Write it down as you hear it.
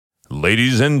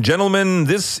Ladies and gentlemen,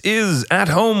 this is At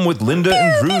Home with Linda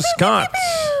and Drew Scott.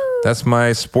 That's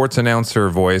my sports announcer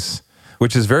voice,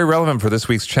 which is very relevant for this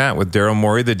week's chat with Daryl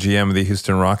Morey, the GM of the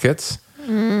Houston Rockets.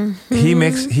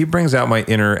 Mm-hmm. He brings out my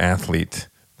inner athlete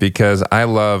because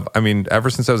ever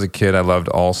since I was a kid, I loved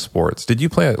all sports. Did you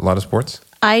play a lot of sports?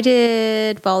 I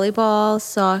did volleyball,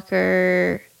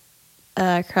 soccer,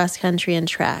 cross country, and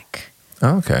track.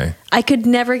 Okay. I could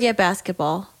never get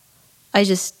basketball.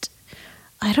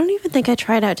 I don't even think I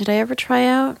tried out. Did I ever try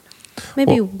out?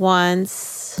 Maybe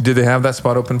once. Did they have that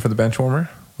spot open for the bench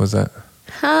warmer? Was that?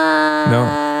 No.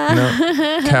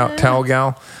 Towel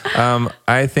gal.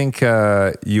 I think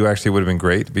you actually would have been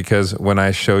great because when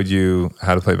I showed you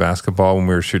how to play basketball when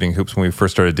we were shooting hoops when we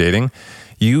first started dating,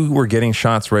 you were getting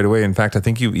shots right away. In fact, I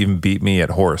think you even beat me at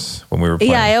horse when we were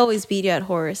playing. Yeah, I always beat you at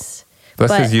horse.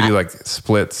 That's because you do like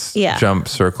splits, jump,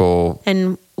 circle,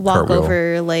 and walk cartwheel.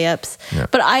 Over layups. Yeah.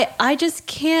 But I just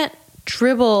can't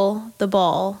dribble the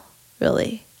ball,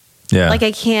 really. Yeah. Like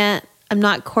I'm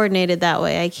not coordinated that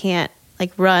way. I can't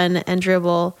like run and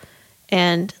dribble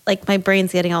and like my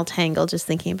brain's getting all tangled just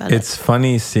thinking about it. It's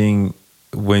funny seeing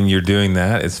when you're doing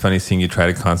that. It's funny seeing you try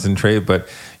to concentrate, but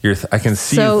I can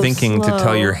see you thinking slow. To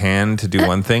tell your hand to do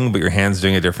one thing, but your hand's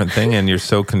doing a different thing and you're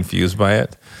so confused by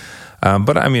it.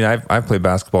 But I mean, I've played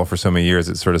basketball for so many years.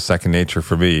 It's sort of second nature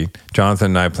for me.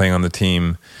 Jonathan and I playing on the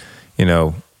team,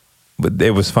 but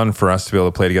it was fun for us to be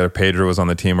able to play together. Pedro was on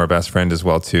the team, our best friend as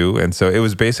well too. And so it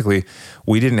was basically,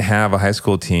 we didn't have a high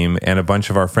school team and a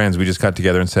bunch of our friends, we just got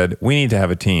together and said, we need to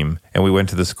have a team. And we went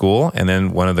to the school and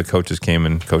then one of the coaches came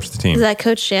and coached the team. Is that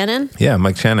Coach Shannon? Yeah,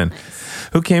 Mike Shannon,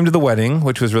 who came to the wedding,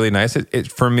 which was really nice.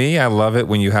 For me, I love it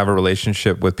when you have a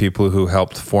relationship with people who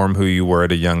helped form who you were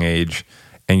at a young age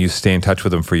and you stay in touch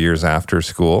with them for years after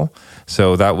school.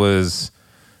 So that was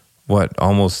over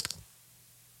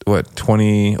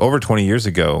 20 years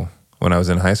ago when I was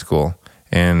in high school,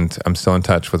 and I'm still in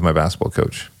touch with my basketball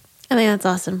coach. I think that's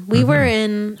awesome. We were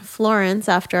in Florence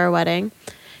after our wedding,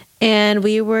 and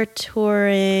we were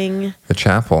touring the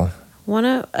chapel,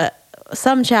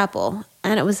 some chapel,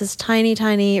 and it was this tiny,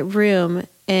 tiny room.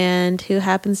 And who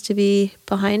happens to be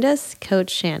behind us? Coach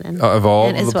Shannon. Of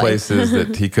all the places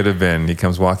that he could have been, he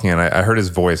comes walking in. I heard his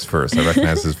voice first. I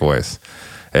recognized his voice.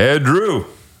 Hey, Drew.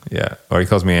 Yeah. Or he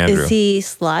calls me Andrew. Is he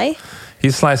Sly?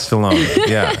 He's Sly Stallone.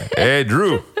 Yeah. Hey,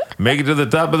 Drew. Make it to the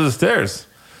top of the stairs.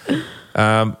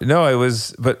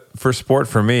 But for sport,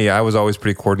 for me, I was always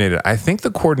pretty coordinated. I think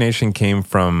the coordination came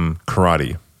from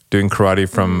karate. Doing karate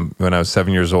from when I was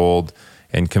 7 years old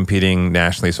and competing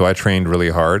nationally. So I trained really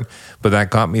hard, but that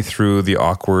got me through the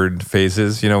awkward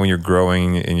phases, when you're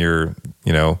growing and you're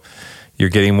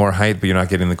getting more height, but you're not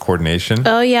getting the coordination.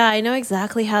 Oh yeah, I know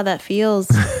exactly how that feels.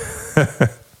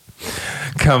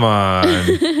 Come on.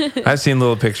 I've seen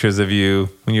little pictures of you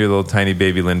when you were a little tiny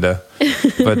baby Linda,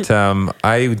 but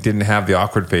I didn't have the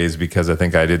awkward phase because I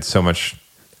think I did so much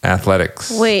athletics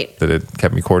that it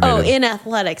kept me coordinated. Oh, in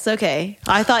athletics. Okay.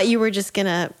 I thought you were just going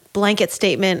to blanket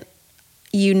statement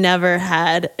you never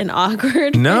had an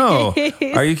awkward No.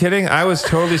 phase. Are you kidding? I was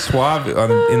totally suave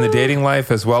in the dating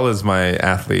life as well as my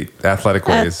athletic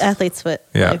ways. Athlete's foot.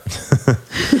 Yeah.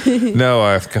 No,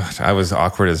 I was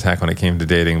awkward as heck when it came to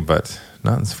dating, but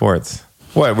not in sports.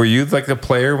 What, were you like a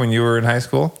player when you were in high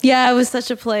school? Yeah, I was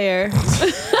such a player.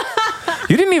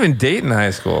 You didn't even date in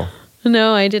high school.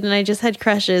 No, I didn't. I just had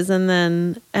crushes and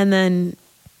then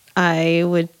I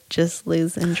would just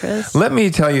lose interest. Let me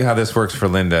tell you how this works for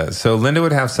Linda. So Linda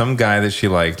would have some guy that she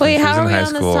liked when she was in high school. Wait, how are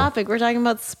we on this topic? We're talking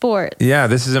about sports. Yeah,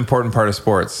 this is an important part of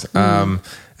sports.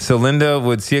 So Linda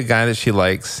would see a guy that she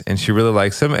likes, and she really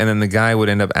likes him, and then the guy would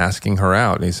end up asking her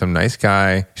out. And he's some nice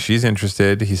guy. She's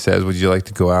interested. He says, would you like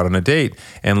to go out on a date?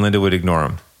 And Linda would ignore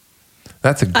him.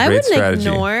 That's a great strategy.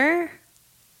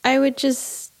 I would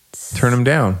just turn him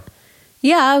down.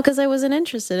 Yeah, because I wasn't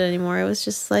interested anymore. It was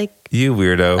just like you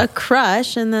weirdo, a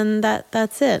crush, and then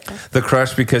that's it. The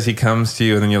crush because he comes to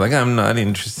you, and then you're like, I'm not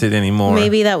interested anymore.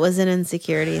 Maybe that was an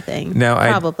insecurity thing. Now,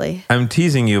 probably. I'm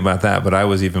teasing you about that, but I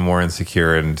was even more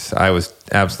insecure, and I was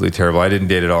absolutely terrible. I didn't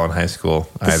date at all in high school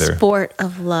either. The sport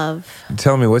of love.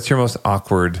 Tell me, what's your most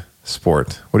awkward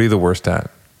sport? What are you the worst at?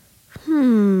 I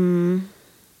mean,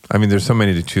 there's so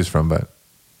many to choose from, but.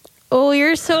 Oh,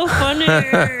 you're so funny.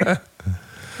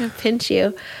 I'm gonna pinch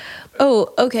you.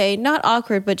 Oh, okay. Not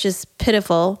awkward, but just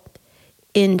pitiful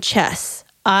in chess.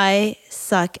 I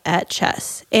suck at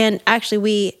chess. And actually,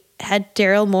 we had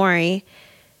Daryl Morey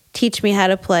teach me how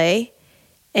to play.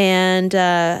 And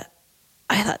I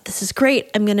thought, this is great.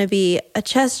 I'm going to be a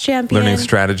chess champion. Learning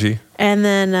strategy. And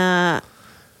then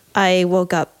I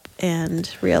woke up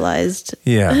and realized.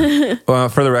 Yeah. Well,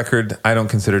 for the record, I don't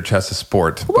consider chess a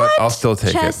sport, but I'll still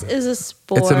take Chess it. is a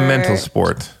sport. It's a mental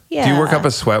sport. Yeah. Do you work up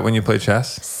a sweat when you play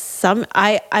chess?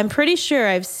 I'm pretty sure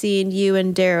I've seen you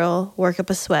and Daryl work up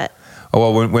a sweat. Oh,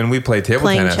 well, when we play table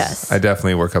Playing tennis, chess. I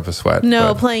definitely work up a sweat.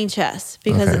 No, but- playing chess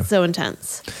because Okay. it's so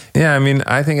intense. Yeah, I mean,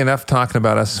 I think enough talking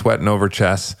about us sweating over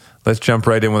chess. Let's jump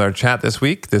right in with our chat this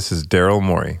week. This is Daryl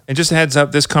Morey. And just a heads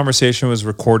up, this conversation was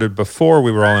recorded before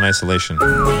we were all in isolation.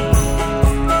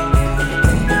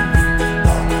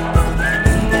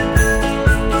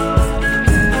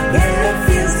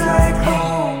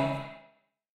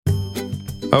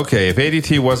 Okay, if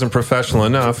ADT wasn't professional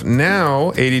enough,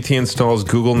 now ADT installs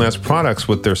Google Nest products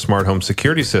with their smart home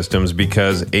security systems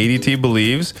because ADT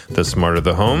believes the smarter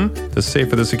the home, the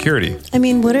safer the security. I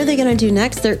mean, what are they going to do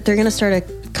next? They're going to start a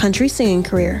country singing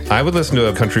career. I would listen to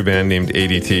a country band named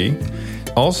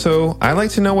ADT. Also, I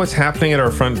like to know what's happening at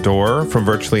our front door from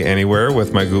virtually anywhere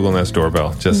with my Google Nest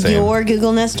doorbell. Just saying. Your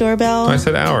Google Nest doorbell? I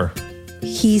said our.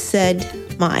 He said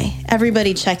my.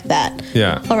 Everybody check that.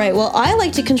 Yeah. All right, well, I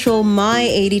like to control my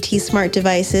ADT smart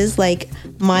devices like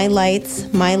my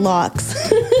lights, my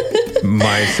locks.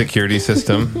 My security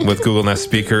system with Google Nest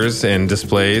speakers and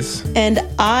displays. And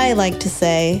I like to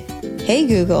say, hey,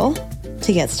 Google,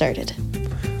 to get started.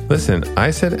 Listen,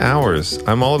 I said ours.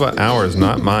 I'm all about ours,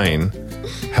 not mine.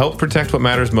 Help protect what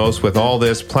matters most with all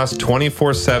this, plus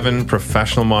 24/7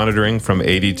 professional monitoring from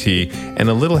ADT and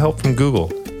a little help from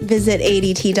Google. Visit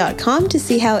ADT.com to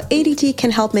see how ADT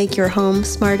can help make your home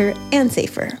smarter and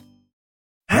safer.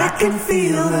 I can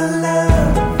feel the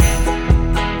love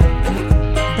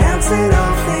bouncing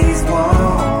off these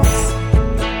walls,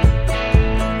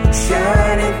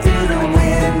 shining through the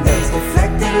windows,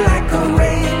 reflecting like a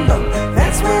rainbow.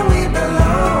 That's where we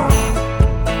belong.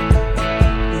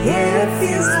 Yeah, it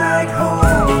feels like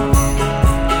home.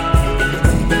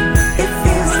 It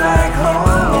feels like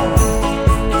home.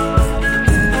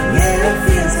 Yeah, it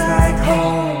feels like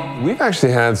home. We've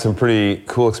actually had some pretty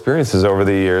cool experiences over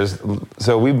the years.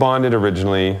 So we bonded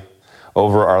originally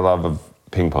over our love of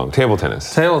ping pong, table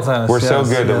tennis. Table tennis. We're so yes,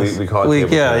 good yes. that we call it table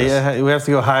tennis. Yeah, we have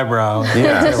to go highbrow.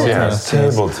 Yes,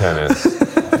 table tennis.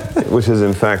 Which is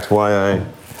in fact why I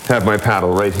have my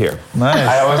paddle right here. Nice.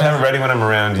 I always have it ready when I'm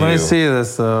around you. Let me see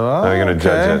this though. Oh, Now you're gonna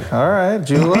judge it. All right,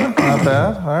 Jula, not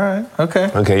bad. All right,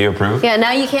 okay. Okay, you approve? Yeah,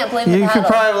 now you can't blame the You could paddle.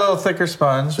 probably have a little thicker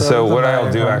sponge. So what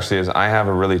I'll do actually is I have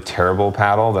a really terrible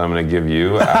paddle that I'm going to give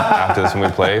you after this when we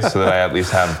play, so that I at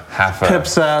least have half a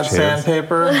Pips out chance.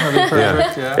 sandpaper. That'd be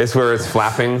perfect. Yeah. It's where it's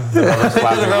flapping. The rubber's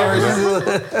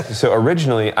flapping. So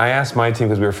originally, I asked my team,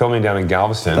 because we were filming down in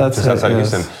Galveston, That's just it, outside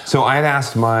yes. Houston. So I had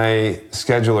asked my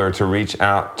scheduler to reach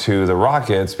out to the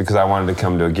Rockets because I wanted to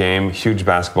come to a game. Huge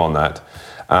basketball nut.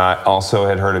 Also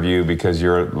had heard of you because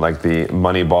you're like the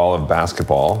money ball of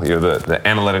basketball. You're the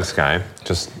analytics guy.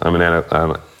 I'm an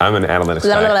analytics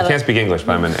guy. I can't speak English,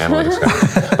 but I'm an analytics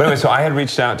guy. But anyway, so I had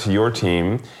reached out to your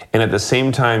team, and at the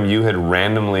same time, you had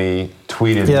randomly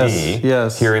tweeted me,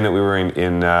 hearing that we were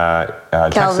in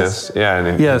Texas, and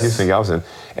in Houston, Galveston.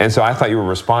 And so I thought you were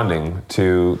responding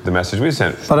to the message we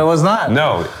sent. But it was not.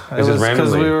 No, it was just because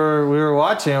randomly. we were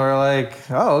watching. We were like,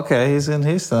 oh, okay, he's in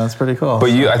Houston. That's pretty cool. But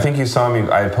I think you saw me.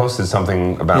 I had posted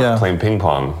something about playing ping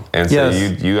pong, and so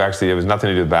you actually, it was nothing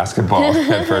to do with basketball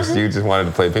at first. You just wanted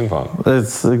to play ping pong.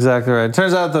 It's exactly right.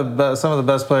 Turns out some of the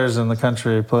best players in the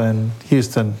country play in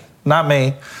Houston. Not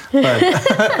me, but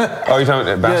oh, you're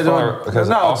talking about basketball?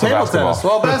 No, table tennis.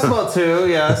 Well, basketball too,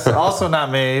 yes. Also not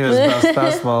me, who's best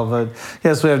basketball. But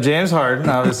yes, we have James Harden,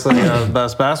 obviously the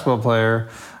best basketball player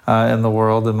in the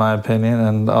world, in my opinion.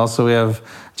 And also we have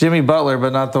Jimmy Butler,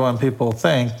 but not the one people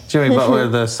think. Jimmy Butler,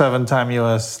 the 7-time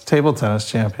U.S. table tennis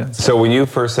champion. So when you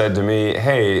first said to me,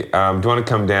 hey, do you want to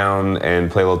come down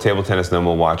and play a little table tennis, and then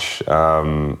we'll watch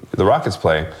the Rockets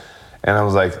play? And I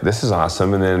was like, this is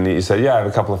awesome. And then you said, yeah, I have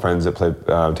a couple of friends that play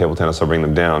table tennis. I'll bring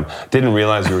them down. Didn't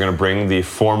realize you were going to bring the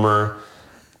former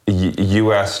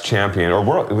U.S. champion, or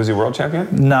was he world champion?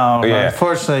 No,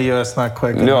 unfortunately, U.S. not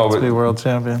quite good to be world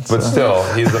champion. But still,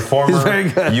 he's the former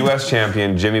U.S.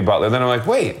 champion, Jimmy Butler. Then I'm like,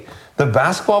 wait, the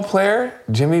basketball player,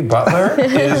 Jimmy Butler,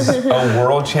 is a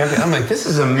world champion? I'm like, this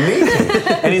is amazing.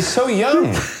 And he's so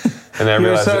young. And I you were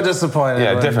realized so disappointed.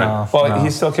 Yeah, different. He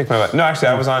still kicked my butt. No, actually,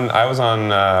 I was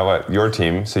on your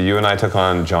team. So you and I took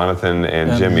on Jonathan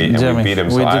and Jimmy, and we beat him.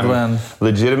 We did win.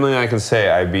 Legitimately, I can say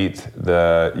I beat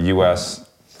the U.S.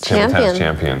 table tennis Champion.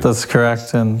 champion. That's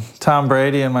correct. And Tom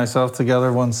Brady and myself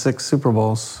together won 6 Super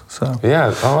Bowls. So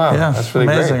Yeah. Oh wow. Yeah, That's really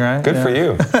amazing, great. right? Good Yeah. for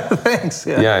you. thanks.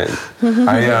 Yeah. Yeah.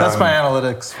 That's my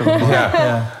analytics for the ball.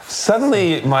 Yeah.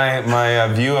 Suddenly, my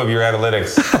view of your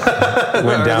analytics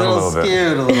went down a little bit.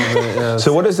 skewed a little bit. Yes.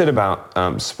 So, what is it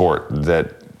about sport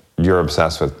that you're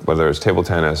obsessed with, whether it's table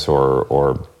tennis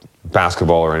or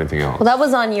basketball or anything else? Well, that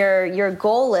was on your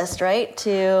goal list, right?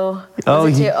 To Oh,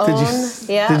 was it you- to did you own? s-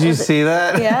 Yeah. Did you was it- see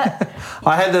that? Yeah.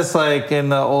 I had this like in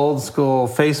the old school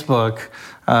Facebook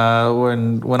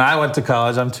when I went to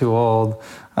college. I'm too old.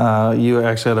 You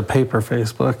actually had a paper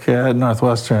Facebook at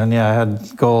Northwestern. Yeah, I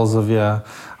had goals of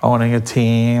owning a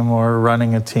team or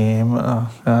running a team.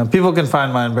 People can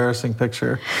find my embarrassing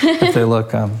picture if they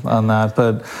look on that.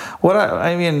 But what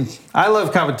I mean, I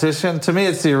love competition. To me,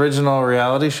 it's the original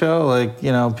reality show. Like,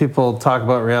 people talk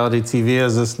about reality TV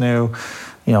as this new,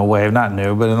 wave, not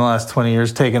new, but in the last 20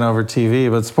 years taken over TV.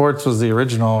 But sports was the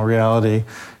original reality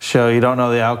show. You don't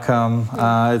know the outcome.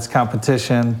 It's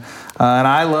competition. And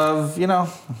I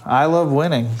love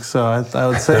winning. So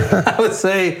I would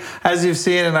say, as you've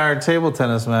seen in our table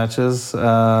tennis matches,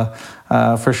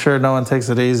 for sure, no one takes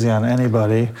it easy on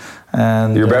anybody.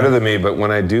 And You're better than me, but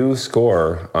when I do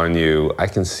score on you, I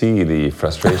can see the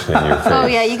frustration in your face. Oh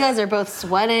yeah, you guys are both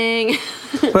sweating.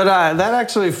 But that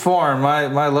actually formed, my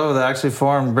love of that actually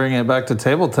formed, bringing it back to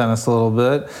table tennis a little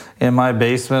bit. In my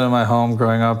basement in my home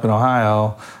growing up in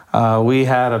Ohio, we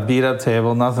had a beat-up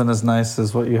table, nothing as nice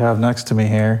as what you have next to me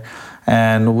here.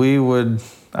 And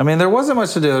there wasn't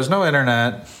much to do. There's no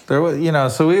internet. There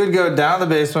was, so we would go down the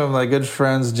basement with my good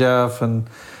friends, Jeff and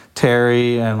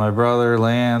Terry and my brother,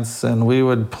 Lance, and we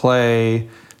would play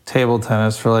table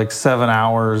tennis for like 7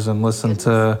 hours and listen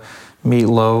to Meat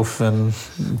Loaf and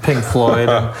Pink Floyd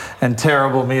and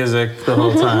terrible music the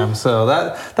whole time. So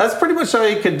that's pretty much all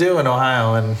you could do in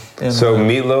Ohio. So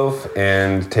Meatloaf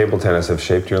and table tennis have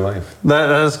shaped your life. That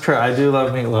is correct. I do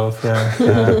love Meat Loaf,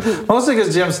 yeah. Mostly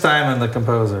because Jim Steinman, the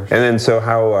composer. And then, so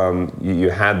how you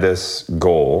had this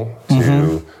goal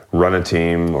to run a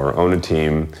team or own a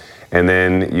team, and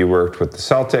then you worked with the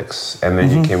Celtics, and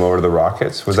then you came over to the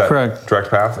Rockets. Was that Correct.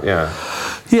 direct path? Yeah.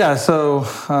 Yeah, so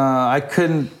I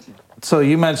couldn't. So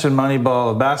you mentioned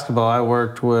Moneyball of basketball. I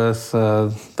worked with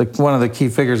one of the key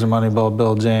figures in Moneyball,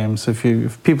 Bill James.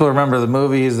 If people remember the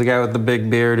movie, he's the guy with the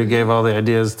big beard who gave all the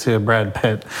ideas to Brad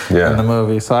Pitt in the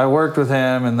movie. So I worked with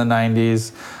him in the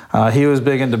 90s. He was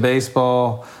big into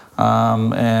baseball.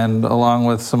 And along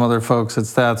with some other folks at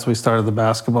Stats, we started the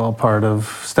basketball part of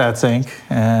Stats Inc.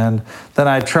 And then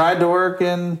I tried to work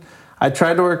in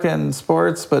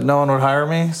sports, but no one would hire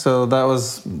me. So that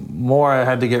was more I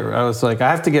was like, I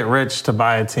have to get rich to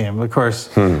buy a team. Of course,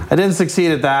 I didn't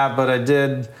succeed at that, but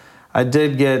had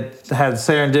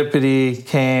serendipity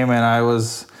came, and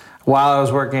while I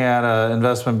was working at an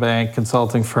investment bank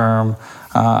consulting firm,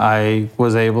 I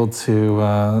was able to,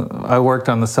 I worked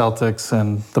on the Celtics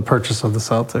and the purchase of the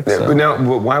Celtics. Yeah, so. but now,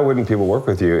 why wouldn't people work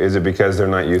with you? Is it because they're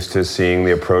not used to seeing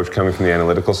the approach coming from the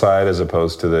analytical side as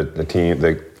opposed to the team,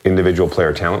 the individual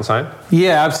player talent side?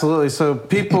 Yeah, absolutely. So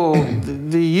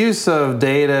the use of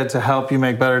data to help you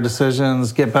make better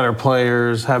decisions, get better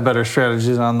players, have better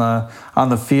strategies on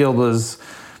the field was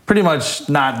pretty much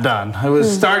not done. It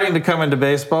was starting to come into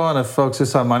baseball, and if folks who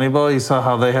saw Moneyball, you saw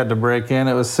how they had to break in.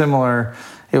 It was similar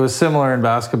in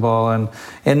basketball. And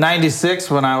in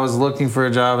 '96, when I was looking for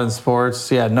a job in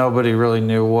sports, nobody really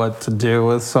knew what to do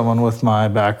with someone with my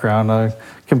background. A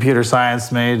computer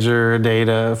science major,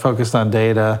 focused on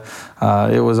data.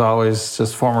 It was always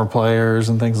just former players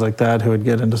and things like that who would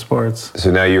get into sports.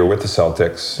 So now you're with the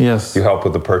Celtics. Yes. You helped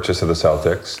with the purchase of the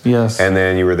Celtics. Yes. And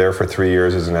then you were there for 3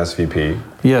 years as an SVP.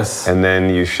 Yes. And then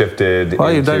you shifted.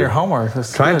 Well, you've done your homework.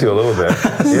 That's Trying good. to a little bit.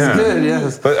 Yeah. Good,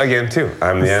 yes. But again, too,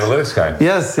 I'm the analytics guy.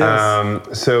 Yes,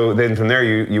 yes. So then from there,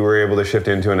 you were able to shift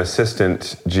into an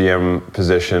assistant GM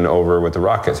position over with the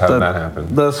Rockets. How did that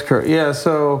happen? That's correct. Yeah,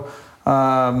 so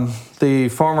the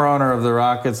former owner of the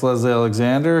Rockets, Leslie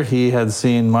Alexander, he had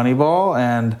seen Moneyball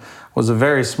and was a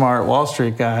very smart Wall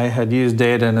Street guy, had used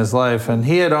data in his life, and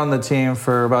he had owned the team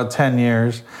for about 10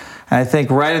 years. And I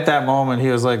think right at that moment, he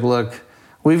was like, look,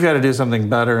 we've got to do something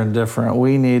better and different.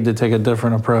 We need to take a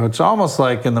different approach, almost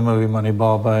like in the movie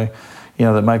Moneyball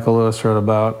that Michael Lewis wrote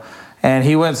about. And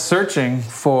he went searching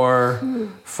for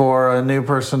a new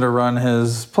person to run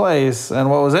his place. And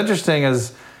what was interesting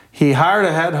is he hired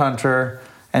a headhunter,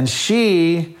 and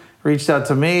she reached out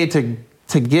to me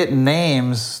to get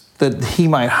names that he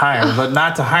might hire, but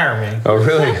not to hire me. Oh,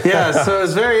 really? Yeah, so it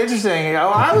was very interesting.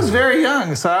 I was very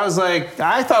young, so I was like,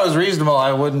 I thought it was reasonable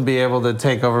I wouldn't be able to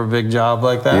take over a big job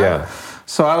like that. Yeah.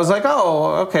 So I was like,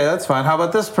 oh, okay, that's fine. How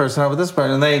about this person? How about this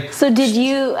person? And they. So did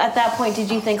you, at that point, did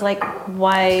you think like,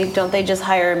 why don't they just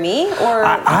hire me? Or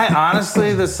I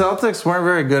honestly, the Celtics weren't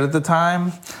very good at the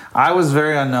time. I was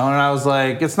very unknown, and I was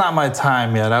like, it's not my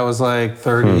time yet. I was like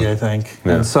 30, I think.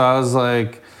 Yeah. And so I was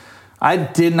like, I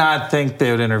did not think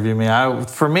they would interview me.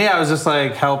 For me, I was just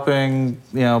like helping,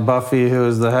 Buffy, who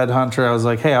is the headhunter. I was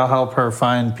like, hey, I'll help her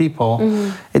find people.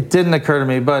 It didn't occur to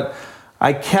me, but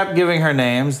I kept giving her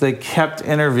names. They kept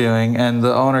interviewing, and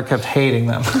the owner kept hating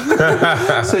them.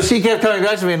 So she kept coming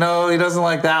back to me. No, he doesn't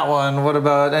like that one. What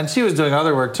about? And she was doing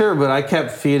other work too, but I kept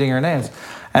feeding her names.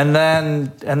 And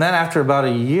then after about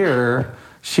a year,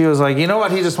 she was like, you know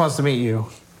what? He just wants to meet you.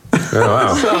 Oh,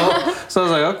 wow. So I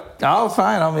was like, oh,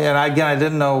 fine. And I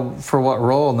didn't know for what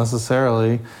role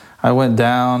necessarily. I went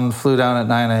down, flew down at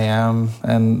 9 a.m.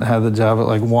 and had the job at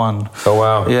like 1. Oh,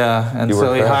 wow. Yeah, and You so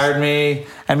were he fast. hired me.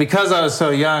 And because I was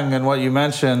so young and what you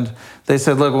mentioned, they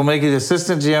said, look, we'll make you the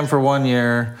assistant GM for 1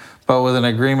 year, but with an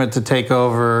agreement to take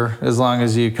over as long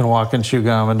as you can walk and chew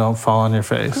gum and don't fall on your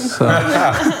face. So,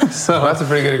 Well, that's a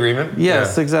pretty good agreement.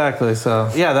 yes, Yeah. exactly. So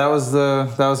yeah, that was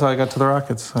how I got to the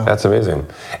Rockets. So. That's amazing.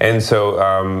 And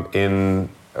so in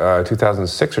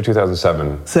 2006 or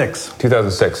 2007?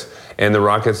 2006. And the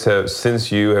Rockets have,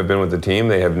 since you have been with the team,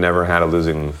 they have never had a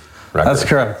losing record. That's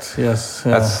correct. Yes.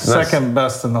 Yeah. That's second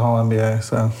best in the whole NBA.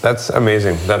 So That's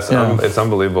amazing. That's Yeah. it's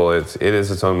unbelievable. It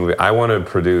is its own movie. I want to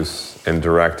produce and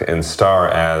direct and star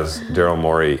as Daryl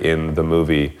Morey in the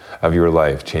movie of your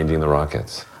life, Changing the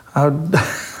Rockets. I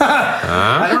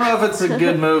don't know if it's a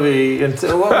good movie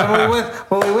until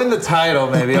when we win the title,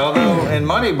 maybe. Although in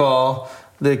Moneyball,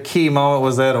 the key moment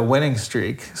was they had a winning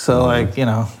streak. So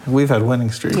we've had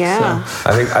winning streaks. Yeah. So.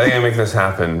 I think I make this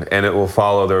happen, and it will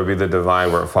follow. There will be the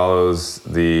divide where it follows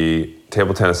the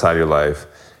table tennis side of your life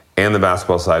and the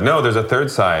basketball side. No, there's a third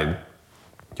side.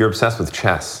 You're obsessed with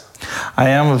chess. I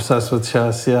am obsessed with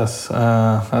chess. Yes,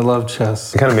 I love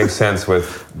chess. It kind of makes sense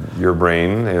with your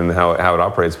brain and how it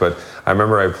operates. But I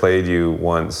remember I played you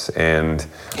once, and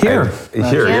Here,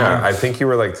 yeah. I think you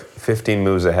were like 15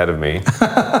 moves ahead of me.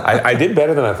 I did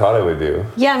better than I thought I would do.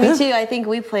 yeah, me too. I think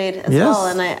we played as Yes. well,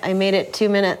 and I made it 2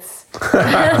 minutes. Which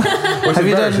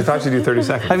is better. She thought she'd do 30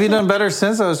 seconds. Have you done better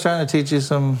since? I was trying to teach you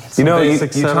some You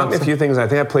basic taught me a setups. few things. I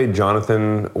think I played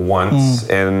Jonathan once,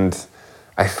 and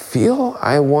I feel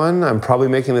I won. I'm probably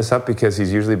making this up because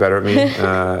he's usually better at me,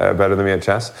 better than me at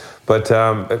chess. But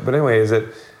anyway,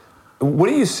 what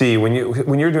do you see when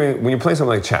you're playing something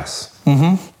like chess?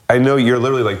 Mm-hmm. I know you're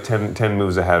literally like 10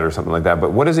 moves ahead or something like that,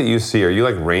 but what is it you see? Are you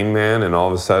like Rain Man and all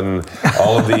of a sudden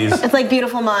all of these It's like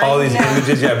Beautiful Mind. all these yeah.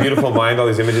 images, beautiful mind, all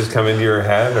these images come into your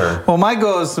head? Or Well, my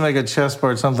goal is to make a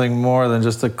chessboard something more than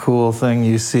just a cool thing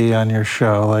you see on your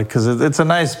show, because it's a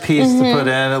nice piece to put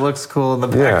in. It looks cool in the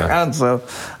background. So,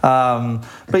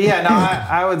 but yeah, no,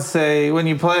 I would say when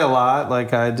you play a lot,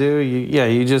 like I do,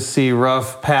 you just see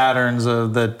rough patterns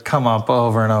that come up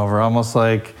over and over, almost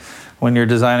like when you're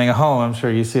designing a home. I'm sure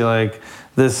you see like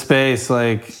this space,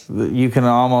 like you can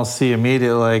almost see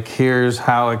immediately, like here's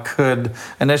how it could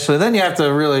initially. Then you have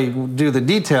to really do the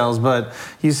details, but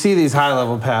you see these high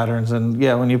level patterns. And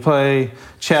yeah, when you play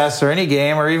chess or any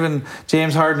game, or even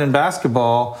James Harden in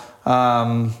basketball,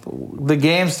 the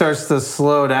game starts to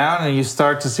slow down and you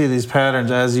start to see these patterns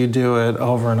as you do it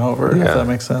over and over, if that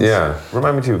makes sense. Yeah.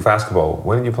 Remind me too, basketball.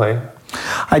 When did you play?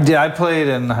 I did. I played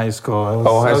in high school.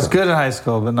 I was good in high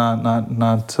school, but not.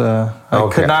 I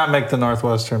could not make the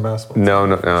Northwestern basketball. No,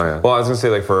 yeah. Well, I was gonna say,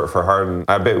 like for Harden,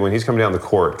 I bet when he's coming down the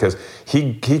court, because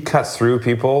he cuts through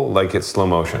people like it's slow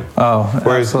motion. Oh,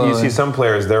 whereas absolutely. you see some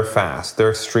players, they're fast,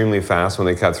 they're extremely fast when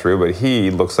they cut through, but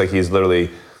he looks like he's literally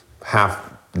half,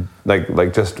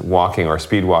 like just walking or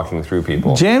speed walking through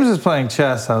people. James is playing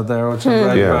chess out there, which I'm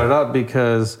glad you Yeah. brought it up,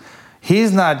 because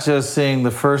he's not just seeing the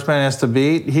first man he has to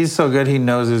beat. He's so good, he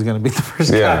knows he's going to beat the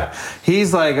first Yeah. guy.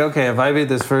 He's like, okay, if I beat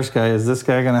this first guy, is this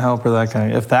guy going to help or that guy?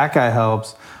 If that guy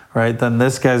helps, right, then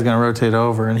this guy's going to rotate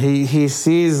over. And he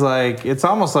sees, like, it's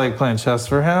almost like playing chess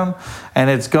for him. And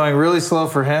it's going really slow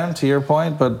for him, to your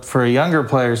point. But for a younger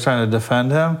player who's trying to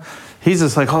defend him, he's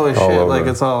just like, holy shit, over. like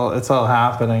it's all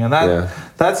happening. And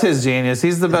that's his genius.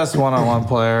 He's the best one-on-one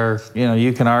player,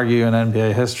 you can argue in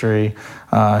NBA history.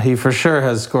 He for sure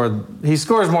he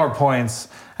scores more points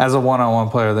as a one-on-one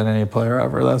player than any player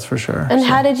ever, that's for sure. And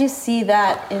how did you see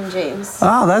that in James?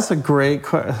 Oh, that's a great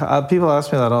question. People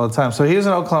ask me that all the time. So he was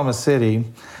in Oklahoma City,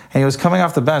 and he was coming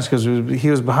off the bench because he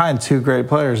was behind two great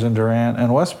players in Durant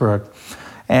and Westbrook.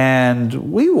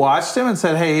 And we watched him and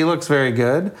said, hey, he looks very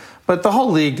good. But the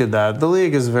whole league did that. The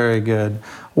league is very good.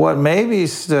 What maybe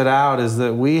stood out is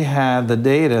that we had the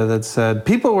data that said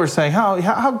people were saying,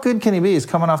 how good can he be? He's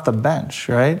coming off the bench,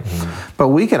 right? But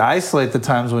we could isolate the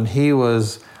times when he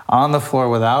was on the floor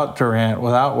without Durant,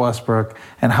 without Westbrook,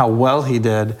 and how well he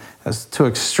did, as to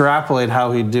extrapolate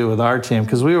how he'd do with our team.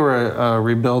 Because we were a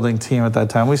rebuilding team at that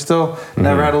time. We still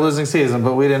never had a losing season,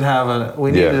 but we didn't have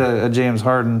we needed a James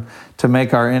Harden to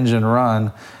make our engine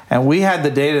run. And we had the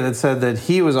data that said that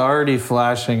he was already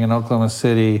flashing in Oklahoma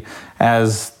City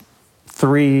as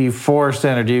 3-4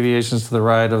 standard deviations to the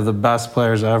right of the best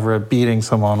players ever at beating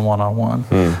someone one-on-one.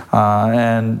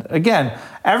 And again,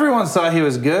 everyone saw he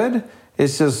was good.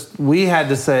 It's just we had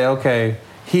to say, okay,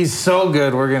 he's so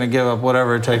good, we're going to give up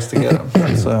whatever it takes to get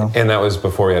him. So. And that was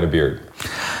before he had a beard.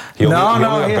 He only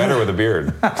got better with a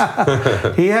beard.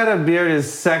 He had a beard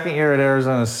his second year at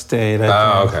Arizona State,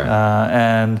 I think.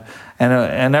 Okay.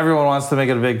 And everyone wants to make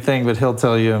it a big thing, but he'll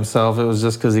tell you himself it was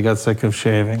just because he got sick of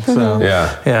shaving. So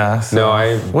yeah. So.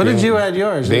 No, What did you add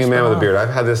yours? Being a man with a beard,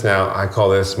 I've had this now. I call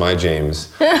this my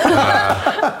James, or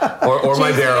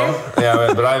my Daryl.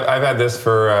 Yeah, but I've had this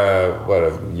for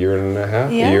a year and a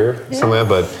half, something like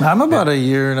that. But I'm about a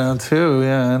year now too.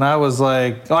 Yeah, and I was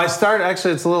like, I started.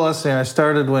 Actually, it's a little less than a year. I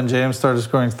started when James started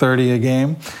scoring 30 a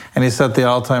game, and he set the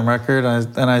all-time record.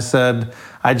 And I said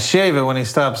I'd shave it when he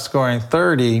stopped scoring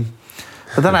 30.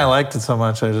 But then I liked it so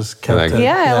much, I just kept it.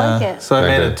 Yeah, I like it. So I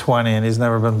made it 20, and he's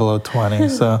never been below 20.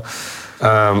 So,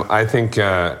 I think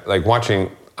like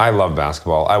watching. I love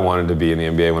basketball. I wanted to be in the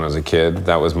NBA when I was a kid.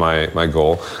 That was my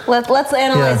goal. Let's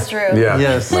analyze Drew. Yeah.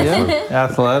 Yes.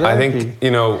 Athletic. I think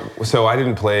so I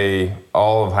didn't play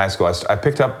all of high school. I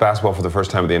picked up basketball for the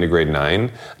first time at the end of grade 9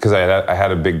 because I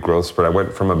had a big growth spurt. I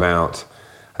went from about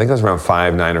I think I was around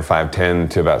 5'9" or 5'10"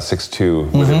 to about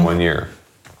 6'2" within 1 year,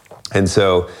 and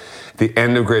so. The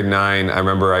end of grade 9, I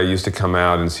remember I used to come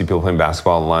out and see people playing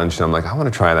basketball at lunch, and I'm like, I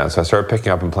want to try that. So I started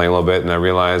picking up and playing a little bit, and I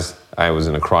realized I was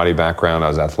in a karate background, I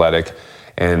was athletic,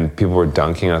 and people were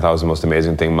dunking, and I thought it was the most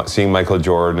amazing thing. Seeing Michael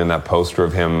Jordan and that poster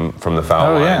of him from the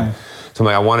foul line. Yeah. So I'm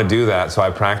like, I want to do that. So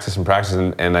I practiced,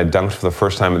 and I dunked for the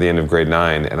first time at the end of grade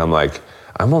 9, and I'm like,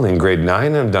 I'm only in grade 9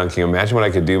 and I'm dunking. Imagine what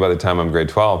I could do by the time I'm grade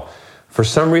 12. For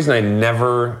some reason, I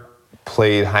never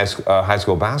played high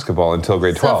school basketball until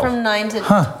grade 12. So from 9 to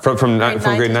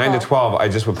from grade 9 to 12, I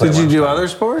just would play. Did you do lunchtime. other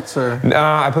sports or?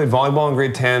 I played volleyball in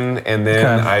grade 10, and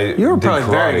then You were did probably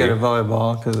karate. very good at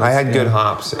volleyball because I had good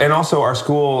hops, and also our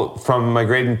school from my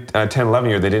grade 10, 11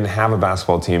 year, they didn't have a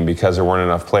basketball team because there weren't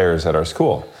enough players at our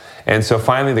school. And so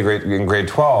finally, in grade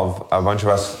 12, a bunch of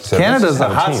us said, Canada's a a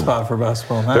hot spot for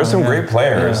basketball now. There's some great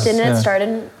players. Didn't it start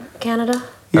in Canada?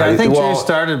 Yeah, I think well, Drew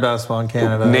started basketball in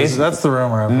Canada. Naismith- That's the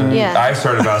rumor I've heard. Yeah. I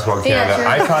started basketball in Canada. true.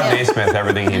 I taught Naismith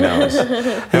everything he knows.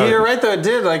 You're right, though. It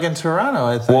did, like in Toronto,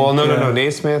 I think. Well, no.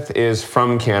 Naismith is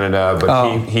from Canada,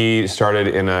 but he started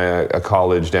in a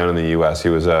college down in the U.S. He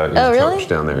was a coach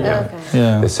down there. Yeah. Okay.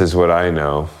 Yeah. This is what I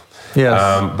know.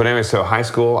 Yes. But anyway, so high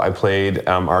school, I played.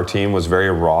 Our team was very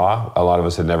raw. A lot of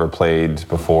us had never played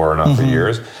before, not for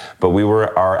years. But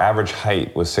our average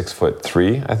height was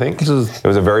 6'3", I think. It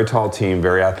was a very tall team,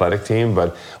 very athletic team.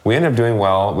 But we ended up doing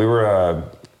well. We were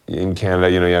in Canada.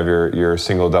 You have your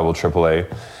single, double,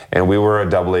 AAA, and we were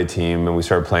a AA team, and we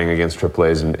started playing against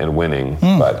AAAs and winning.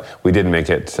 But we didn't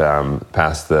make it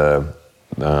past the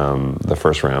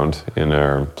first round in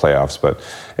our playoffs, but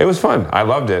it was fun. I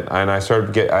loved it, and I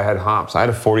had hops. I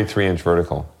had a 43-inch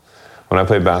vertical. When I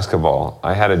played basketball,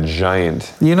 I had a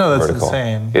giant that's vertical.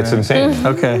 insane. It's right? insane.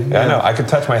 Okay. Yeah, I know. I could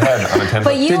touch my head on a 10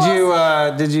 But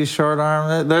foot. Did you short arm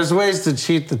it? There's ways to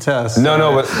cheat the test. No,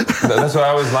 but that's what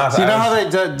I was laughing. So you know how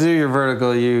they do your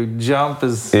vertical? You jump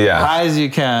as high as you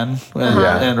can,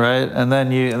 and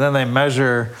then they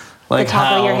measure like the top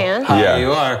how of your hand? high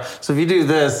you are. So if you do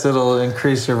this, it'll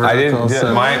increase your vertical.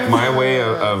 My way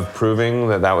of proving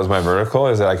that was my vertical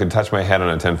is that I could touch my head on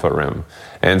a 10-foot rim.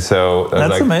 And so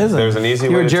that's amazing. There's an easy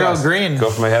you way were to Gerald test. Green. Go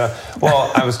for my head up.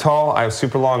 Well, I was tall. I have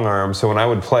super long arms. So when I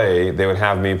would play, they would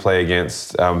have me play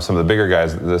against some of the bigger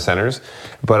guys, the centers.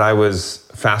 But I was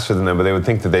faster than them. But they would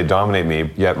think that they dominate me.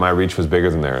 Yet my reach was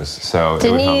bigger than theirs. So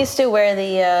didn't you used to wear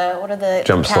the what are the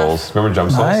jump soles? Remember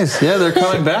jump soles? Nice. Yeah, they're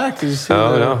coming back. Did you see?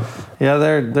 No. Yeah,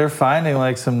 they're finding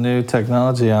like some new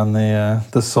technology on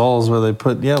the soles where they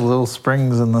put little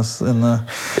springs in the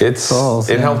soles.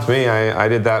 It helped me. I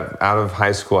did that out of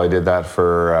high school. I did that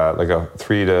for like a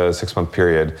 3 to 6 month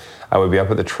period. I would be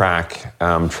up at the track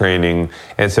training,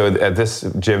 and so at this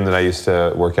gym that I used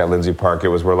to work at, Lindsay Park, it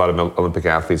was where a lot of Olympic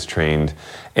athletes trained.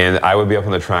 And I would be up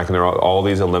on the track, and there are all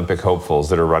these Olympic hopefuls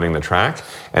that are running the track.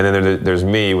 And then there's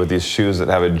me with these shoes that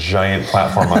have a giant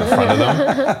platform on the front of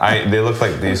them. They look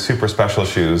like these super special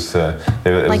shoes. It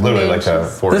was Like literally like a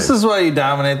ninjas. 40. This is why you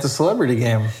dominate the celebrity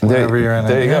game whenever you're in it.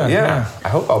 There you go. Yeah. I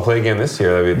hope I'll play again this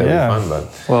year. That'd be fun. But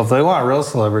Well, if they want real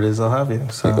celebrities, they'll have you.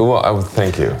 So. well,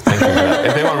 thank you. Thank you for that.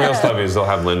 If they want real celebrities, they'll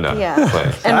have Linda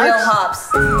play. And real hops.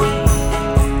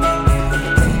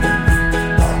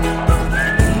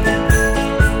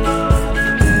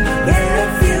 Yeah,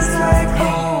 it feels like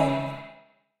home.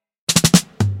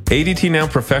 ADT now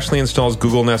professionally installs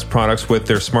Google Nest products with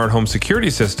their smart home security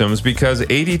systems because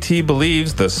ADT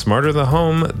believes the smarter the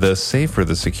home, the safer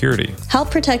the security.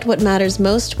 Help protect what matters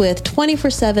most with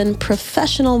 24/7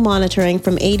 professional monitoring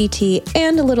from ADT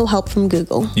and a little help from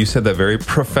Google. You said that very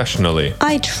professionally.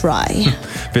 I try.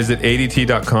 Visit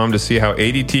ADT.com to see how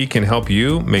ADT can help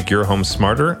you make your home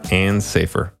smarter and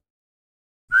safer.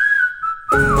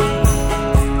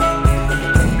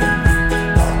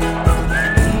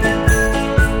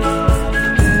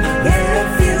 Yeah,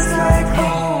 it feels like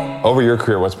home. Over your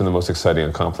career, what's been the most exciting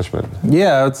accomplishment?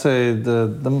 Yeah, I would say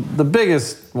the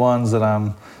biggest ones that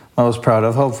I'm most proud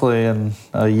of. Hopefully, in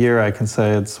a year, I can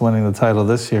say it's winning the title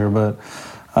this year. But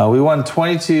we won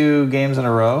 22 games in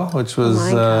a row, which was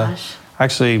my gosh.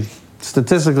 actually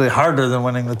statistically harder than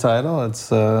winning the title.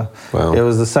 It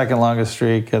was the second longest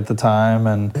streak at the time,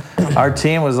 and our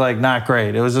team was like not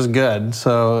great. It was just good.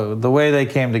 So the way they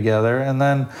came together, and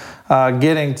then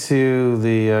getting to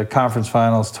the conference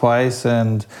finals twice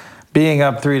and being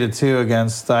up 3-2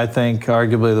 against, I think,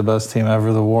 arguably the best team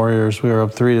ever, the Warriors. We were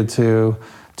up 3-2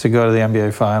 to go to the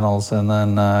NBA Finals, and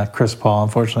then Chris Paul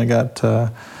unfortunately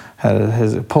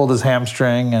pulled his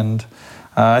hamstring, and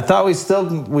I thought we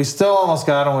still almost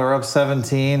got him. We were up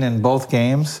 17 in both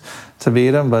games to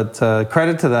beat them, but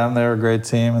credit to them, they were a great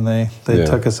team, and they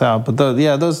took us out. But the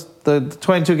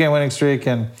 22-game winning streak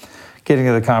and getting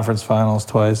to the conference finals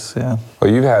twice, yeah.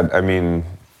 Well, you've had, I mean,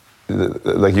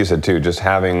 like you said too, just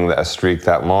having a streak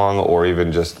that long, or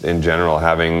even just in general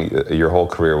having your whole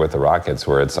career with the Rockets,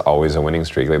 where it's always a winning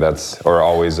streak, or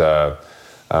always a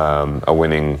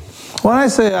winning. When I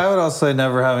would also say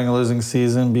never having a losing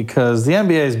season, because the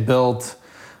NBA is built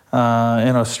in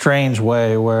a strange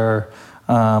way where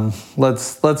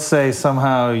let's say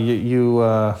somehow you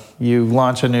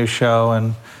launch a new show,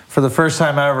 and for the first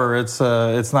time ever, it's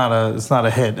not a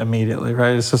hit immediately,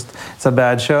 right? It's a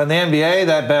bad show. In the NBA,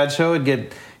 that bad show would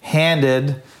get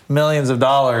handed millions of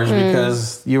dollars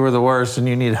because you were the worst and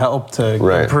you need help to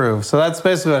improve. So that's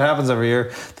basically what happens every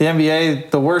year. The NBA,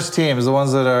 the worst teams, the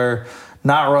ones that are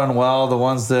not run well, the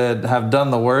ones that have done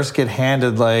the worst, get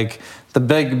handed like the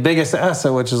biggest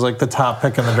asset, which is like the top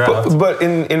pick in the draft. But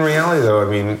in reality, though, I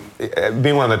mean,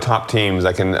 being one of the top teams,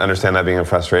 I can understand that being a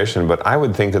frustration. But I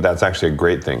would think that that's actually a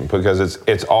great thing, because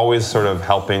it's always sort of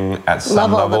helping at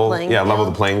some level, level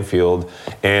the playing field,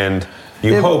 and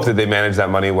you hope that they manage that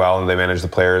money well and they manage the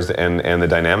players and the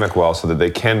dynamic well, so that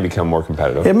they can become more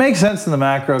competitive. It makes sense in the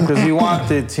macro, because you want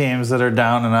the teams that are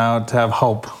down and out to have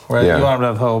hope, right? Yeah. You want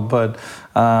them to have hope, but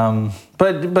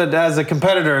as a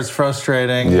competitor, it's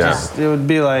frustrating. Yeah. It would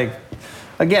be like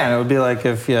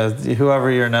if whoever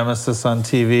your nemesis on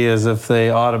TV is, if they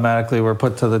automatically were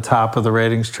put to the top of the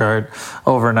ratings chart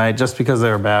overnight just because they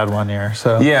were bad one year.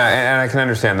 So yeah, and I can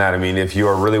understand that. I mean, if you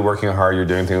are really working hard, you're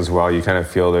doing things well, you kind of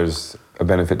feel there's a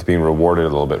benefit to being rewarded a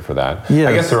little bit for that. Yes.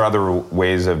 I guess there are other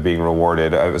ways of being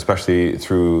rewarded, especially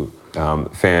through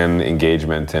fan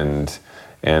engagement and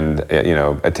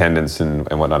attendance and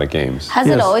whatnot at games. Has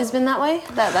it always been that way?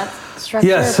 That structure?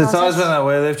 Yes, it's always process? been that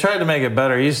way. They've tried to make it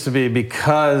better. It used to be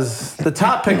because the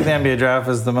top pick of the NBA draft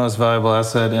is the most valuable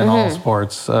asset in all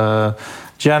sports.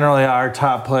 Generally, our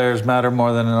top players matter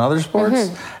more than in other sports,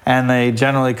 and they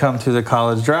generally come through the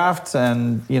college draft,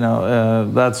 and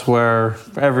that's where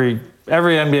every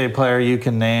NBA player you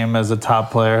can name as a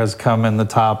top player has come in the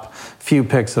top few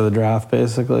picks of the draft,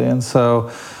 basically. And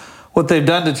so what they've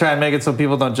done to try and make it so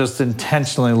people don't just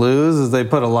intentionally lose is they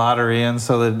put a lottery in,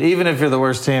 so that even if you're the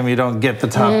worst team, you don't get the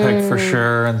top pick for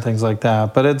sure, and things like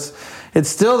that. But it's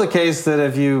still the case that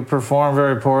if you perform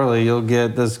very poorly, you'll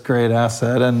get this great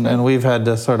asset, and we've had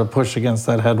to sort of push against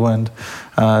that headwind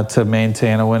to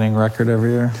maintain a winning record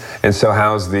every year. And so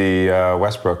how's the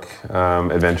Westbrook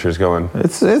adventures going?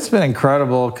 It's been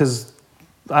incredible, because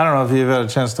I don't know if you've had a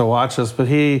chance to watch this, but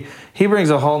he brings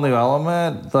a whole new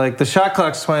element. Like, the shot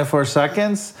clock's 24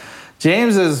 seconds.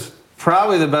 James is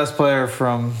probably the best player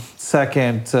from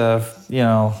second,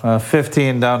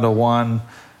 15 down to 1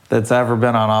 that's ever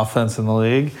been on offense in the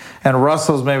league. And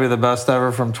Russell's maybe the best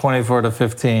ever from 24 to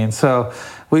 15. So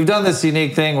we've done this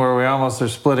unique thing where we almost are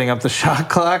splitting up the shot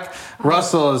clock.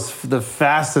 Russell is the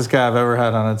fastest guy I've ever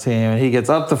had on a team, and he gets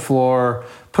up the floor,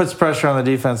 puts pressure on the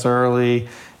defense early.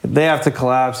 They have to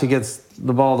collapse. He gets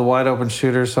the ball to wide open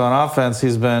shooter. So on offense,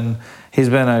 he's been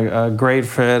a great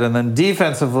fit. And then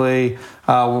defensively,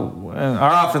 and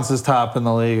our offense is top in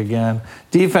the league again.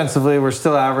 Defensively, we're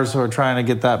still average, so we're trying to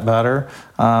get that better.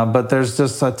 But there's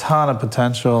just a ton of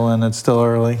potential, and it's still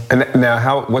early. And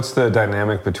now, what's the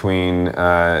dynamic between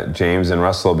James and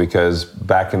Russell? Because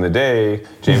back in the day,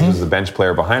 James was the bench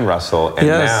player behind Russell, and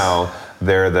now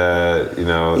they're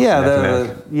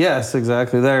the, yes,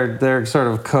 exactly. They're sort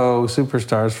of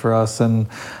co-superstars for us. And,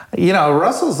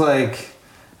 Russell's like,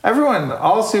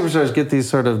 all superstars get these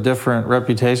sort of different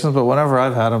reputations, but whenever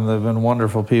I've had them, they've been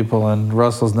wonderful people, and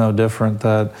Russell's no different.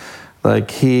 That, like,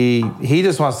 he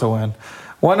just wants to win.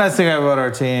 One nice thing about our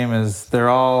team is they're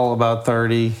all about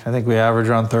 30. I think we average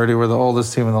around 30. We're the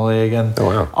oldest team in the league, and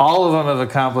all of them have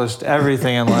accomplished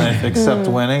everything in life except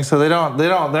winning. So they're not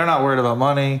worried about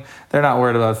money. They're not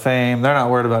worried about fame. They're not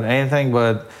worried about anything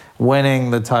but winning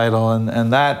the title,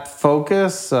 and that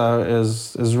focus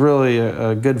is really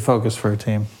a good focus for a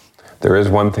team. There is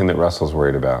one thing that Russell's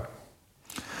worried about.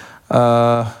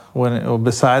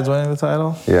 Besides winning the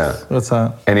title? Yeah. What's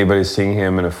that? Anybody seeing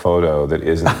him in a photo that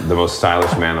isn't the most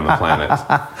stylish man on the planet.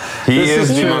 He is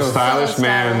the most stylish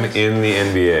man in the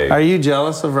NBA. Are you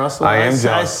jealous of Russell? I am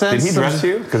jealous. Did he dress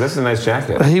you? Because that's a nice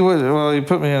jacket. He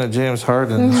put me in a James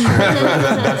Harden shirt.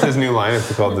 That's his new line.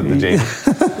 It's called the James.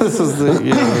 This is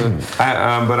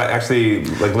but I actually,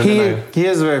 like Linda and I, he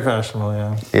is very fashionable,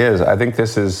 yeah. He is. I think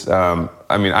this is, I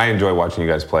enjoy watching you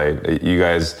guys play. You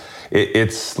guys,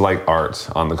 it's like art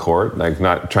on the court, like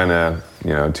not trying to,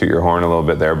 toot your horn a little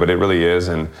bit there, but it really is.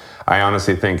 And I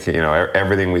honestly think,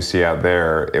 everything we see out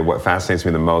there, what fascinates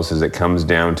me the most is it comes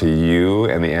down to you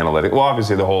and the analytics. Well,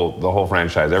 obviously the whole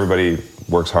franchise, everybody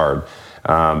works hard.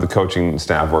 The coaching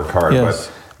staff worked hard, yes.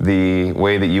 But the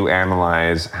way that you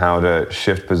analyze how to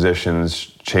shift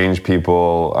positions, change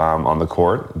people on the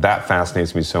court, that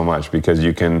fascinates me so much, because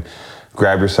you can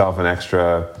grab yourself an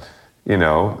extra,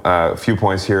 a few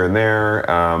points here and there,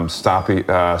 stop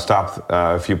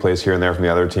a few plays here and there from the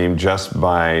other team just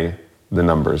by the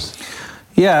numbers.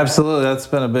 Yeah, absolutely. That's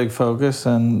been a big focus.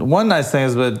 And one nice thing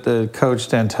is that Coach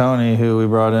D'Antoni, who we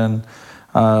brought in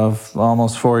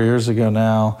almost 4 years ago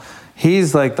now,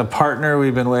 he's like the partner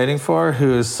we've been waiting for,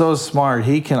 who is so smart.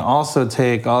 He can also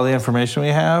take all the information we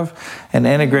have and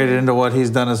integrate it into what he's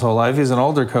done his whole life. He's an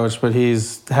older coach, but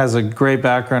has a great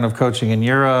background of coaching in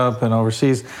Europe and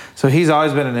overseas. So he's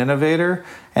always been an innovator.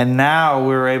 And now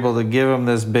we're able to give him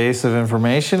this base of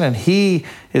information, and he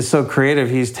is so creative.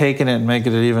 He's taken it and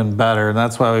making it even better, and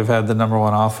that's why we've had the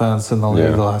 #1 offense in the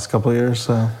league the last couple of years.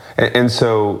 So, and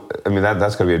so,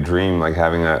 that's going to be a dream, like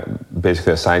having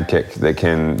basically a sidekick that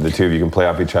the two of you can play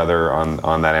off each other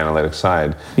on that analytics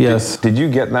side. Yes. Did you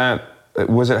get that?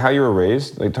 Was it how you were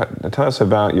raised? Like, tell us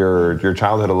about your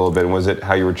childhood a little bit. And was it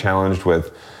how you were challenged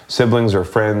with siblings or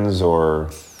friends or?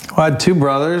 Well, I had two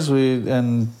brothers.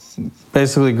 And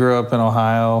basically grew up in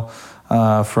Ohio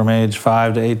from age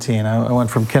 5 to 18. I went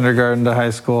from kindergarten to high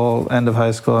school, end of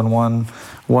high school, in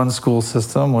one school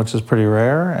system, which is pretty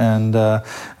rare. And it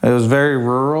was very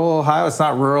rural Ohio. It's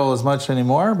not rural as much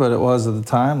anymore, but it was at the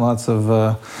time. Lots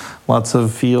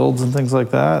of fields and things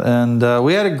like that. And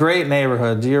we had a great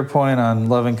neighborhood. To your point on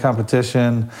loving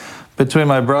competition, between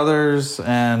my brothers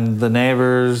and the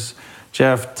neighbors,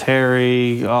 Jeff,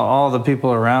 Terry, all the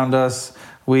people around us,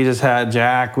 we just had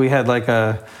Jack. We had we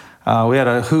had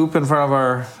a hoop in front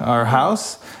of our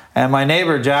house, and my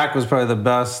neighbor Jack was probably the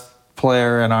best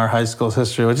player in our high school's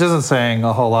history, which isn't saying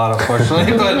a whole lot,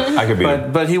 unfortunately.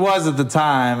 But he was at the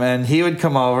time, and he would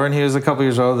come over, and he was a couple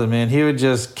years older than me, and he would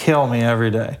just kill me every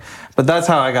day. But that's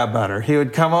how I got better. He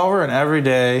would come over, and every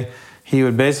day he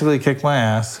would basically kick my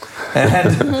ass,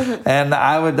 and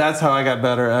that's how I got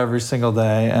better every single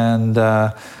day. And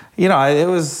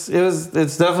it's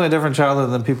definitely a different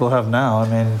childhood than people have now.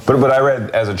 But I read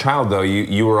as a child though,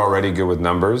 you were already good with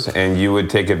numbers, and you would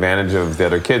take advantage of the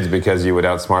other kids because you would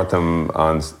outsmart them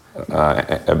on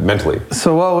mentally.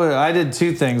 So I did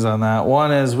two things on that.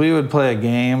 One is we would play a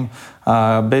game,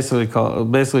 basically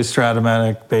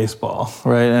Stratomatic baseball,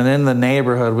 right? And in the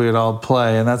neighborhood we would all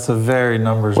play, and that's a very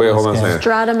numbers. Wait, hold on a second.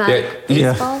 Stratomatic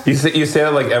baseball? You say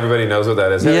it like everybody knows what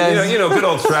that is. Yes. Good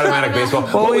old Stratomatic baseball.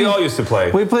 Well, we all used to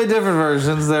play. We played different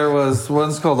versions. There was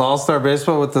one's called All-Star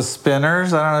Baseball with the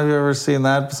spinners. I don't know if you've ever seen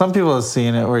that. Some people have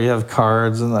seen it, where you have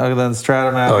cards, and then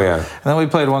Stratomatic. Oh, yeah. And then we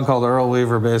played one called Earl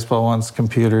Weaver Baseball once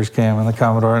computers came in the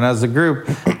Commodore. And as a group,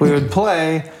 we would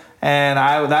play, And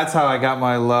that's how I got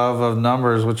my love of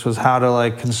numbers, which was how to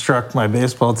like construct my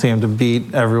baseball team to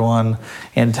beat everyone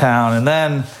in town. And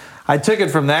then I took it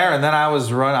from there, and then I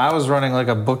was running like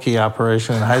a bookie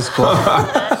operation in high school.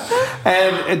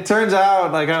 And it turns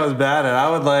out like I was bad at it.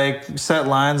 I would like set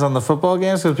lines on the football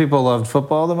games because people loved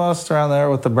football the most around there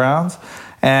with the Browns.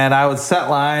 And I would set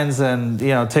lines and,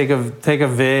 take a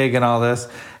vig and all this.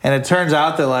 And it turns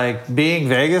out that like being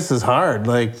Vegas is hard.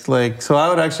 So I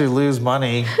would actually lose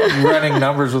money running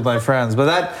numbers with my friends. But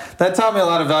that taught me a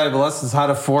lot of valuable lessons, how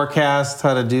to forecast,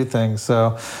 how to do things.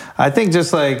 So I think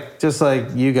just like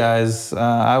you guys,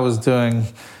 I was doing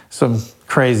some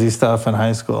crazy stuff in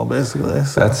high school, basically.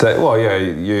 So. That's it. Well, yeah,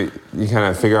 you kind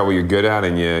of figure out what you're good at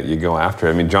and you go after it.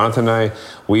 I mean, Jonathan and I,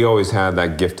 we always had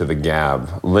that gift of the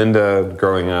gab. Linda,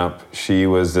 growing up, she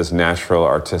was this natural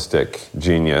artistic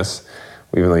genius,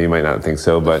 even though you might not think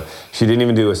so, but she didn't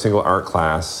even do a single art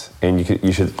class. And you've seen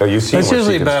It's what she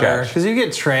usually can better sketch. because you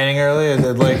get training early and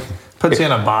it like puts you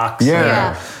in a box.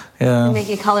 Yeah. Yeah. Make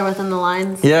you color within the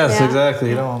lines. Yes, Yeah. exactly.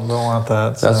 You don't want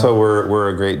that. So. That's why we're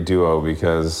a great duo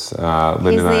because Linda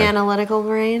He's and the I. analytical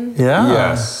brain. Yeah.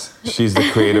 Yes, she's the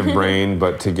creative brain,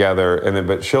 but together,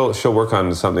 but she'll work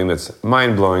on something that's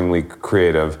mind-blowingly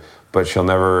creative, but she'll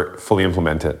never fully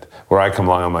implement it. Where I come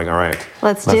along, I'm like, all right,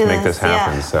 Let's make do this this,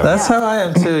 happen. yeah. So That's how I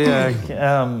am too.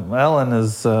 Yeah, Ellen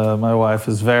is my wife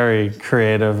is very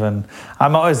creative, and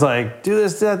I'm always like, do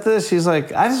this, do that, this. She's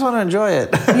like, I just want to enjoy it.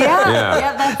 Yeah.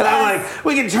 Yeah. That's And I'm like,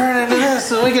 we can turn it into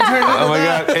this, and we can turn it into oh my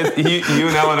that. God, you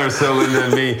and Ellen are so Linda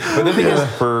and me. But the thing is,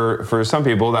 for some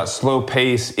people, that slow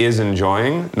pace is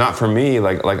enjoying. Not for me.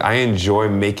 Like I enjoy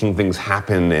making things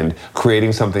happen and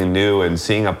creating something new and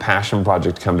seeing a passion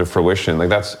project come to fruition. Like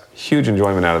that's huge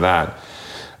enjoyment out of that.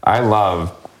 I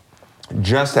love.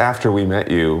 Just after we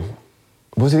met you,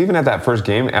 was it even at that first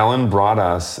game? Ellen brought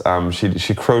us.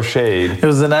 She crocheted. It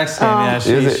was the next game. Yeah, Is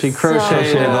it? she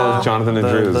crocheted those Jonathan and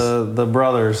Drew's. the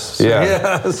brothers. Yeah.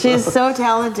 Yes. She's so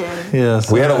talented. Yes.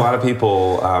 We had a lot of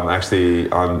people actually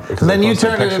on. And then you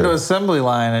turned it into assembly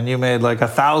line, and you made like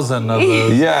 1,000 of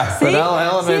those. Yeah. But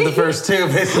Ellen made the first two,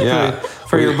 basically, Yeah.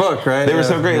 for your book, right? They were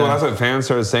so great. Yeah. Well, that's what fans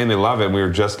started saying. They love it. And we were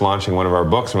just launching one of our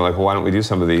books, and we're like, well, why don't we do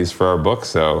some of these for our book?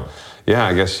 So, yeah,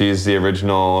 I guess she's the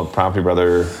original Property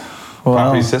Brother,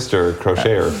 Property Sister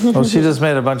crocheter. Well, she just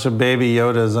made a bunch of baby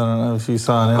Yodas. I don't know if you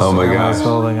saw on Instagram. Oh my I was gosh.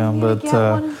 holding them, but Get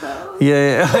one of those.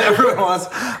 yeah, everyone wants.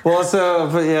 Well,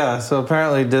 so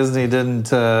apparently Disney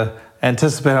didn't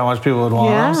anticipate how much people would want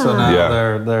them. So now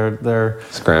Yeah. they're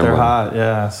Scrambling. They're hot.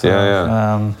 Yeah. So,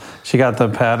 Yeah. she got the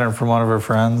pattern from one of her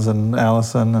friends and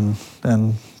Allison,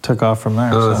 and took off from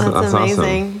there. Oh, so. That's awesome.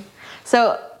 amazing.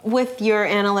 So, with your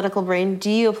analytical brain, do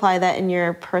you apply that in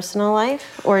your personal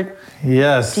life, or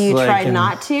Yes. do you like try in-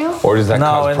 not to? Or does that No,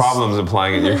 cause it's- problems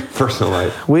applying it in your personal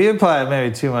life? We apply it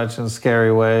maybe too much in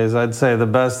scary ways. I'd say the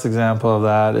best example of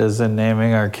that is in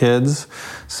naming our kids.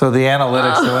 So the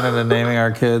analytics that went into naming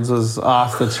our kids was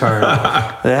off the chart.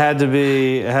 It had to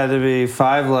be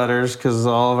 5 letters because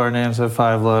all of our names have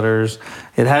 5 letters.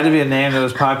 It had to be a name that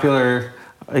was popular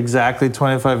exactly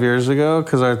 25 years ago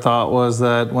because our thought was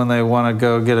that when they want to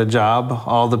go get a job,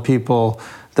 all the people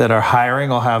that are hiring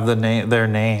will have their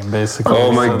name basically.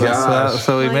 Oh my that's gosh.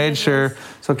 So we My made sure.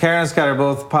 So Karen and Scott are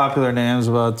both popular names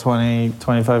about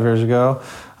 25 years ago.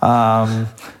 And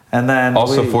then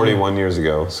Also, we- 41 years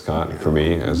ago, Scott, for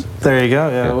me. There you go.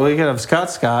 Yeah. Well, you could have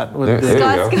Scott. Would There be- you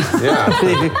go.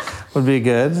 Yeah. would be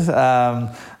good.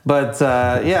 There's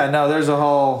a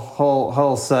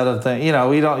whole set of things. You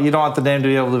don't want the name to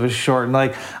be able to be shortened.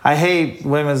 Like I hate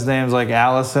women's names like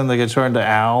Allison. They get shortened to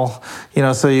Al.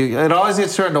 So it always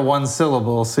gets shortened to one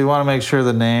syllable. So you want to make sure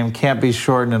the name can't be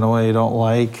shortened in a way you don't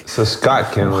like. So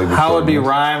Scott can't really be How would be shortened.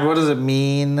 rhymed? What does it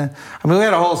mean? I mean, we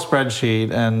had a whole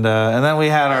spreadsheet, and then we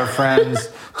had our friends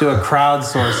do a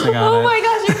crowdsourcing on it. Oh my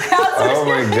gosh, you're crowdsourcing. Oh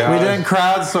my God. We then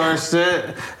crowdsourced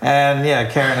it, and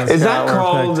Karen and Is Scott that were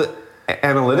called picked.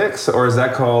 analytics or is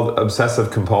that called obsessive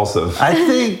compulsive? I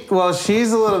think. Well,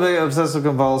 she's a little bit obsessive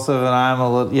compulsive, and I'm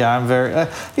a little. Yeah, I'm very.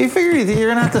 You figure you're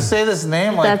gonna have to say this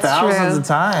name like That's thousands true. of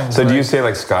times. So do you Like- say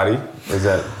like Scotty? Is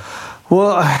that?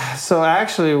 Well, so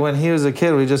actually, when he was a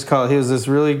kid, he was this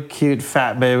really cute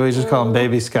fat baby. We just call him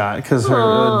Baby Scott because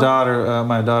her daughter,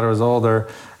 my daughter, was older,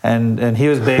 and he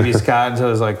was Baby Scott until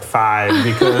he was like 5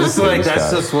 because like that's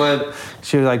Scott. just what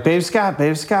she was like. Baby Scott,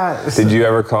 Baby Scott. Did you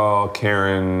ever call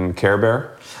Karen Care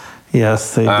Bear?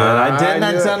 Yes, they did. I didn't.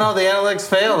 I knew it. No, the analytics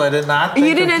failed. I did not. Think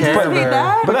You didn't of Care anticipate Bear.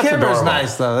 that? But That's Care Bear's adorable.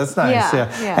 nice though. That's nice. Yeah,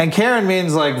 Yeah. yeah. And Karen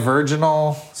means like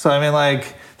virginal. So I mean,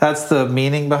 like That's the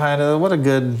meaning behind it. What a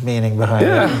good meaning behind it.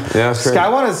 Yeah, that's great. I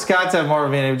wanted Scott to have more of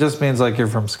a meaning. It just means like you're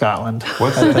from Scotland.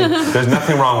 There's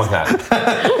nothing wrong with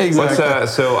that. Exactly.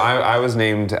 So I was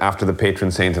named after the patron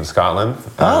saint of Scotland.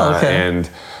 Oh, okay. And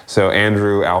so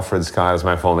Andrew Alfred Scott is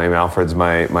my full name. Alfred's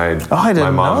my I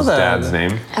didn't mom's know that. dad's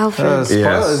name. Alfred. Yes,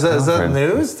 Is that Alfred.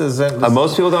 news? Does that,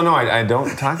 Most people don't know. I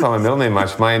don't talk about my middle name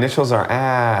much. My initials are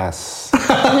ass.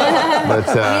 But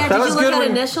Yeah, That did was you look good at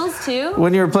when- initials too?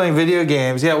 when you were playing video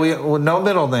games, yeah, no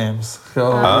middle names. So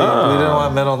we didn't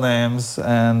want middle names,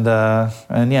 and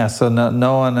yeah, so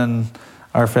no one in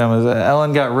our family.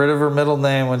 Ellen got rid of her middle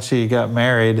name when she got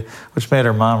married, which made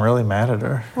her mom really mad at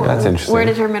her. that's interesting. Where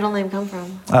did her middle name come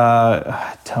from?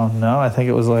 I don't know. I think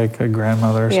it was like a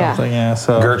grandmother or Yeah. something. Yeah.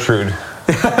 So Gertrude.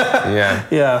 Yeah.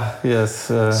 yeah. Yes.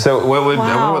 So what would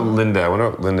I Wow. wonder what Linda? I wonder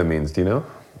what Linda means. Do you know?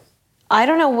 I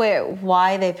don't know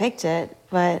why they picked it,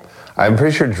 but I'm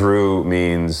pretty sure Drew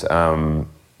means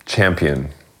champion.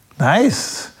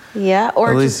 Nice. yeah, or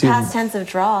At just least you- past tense of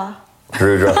draw.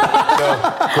 Drew. So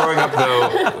growing up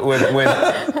though,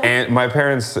 when my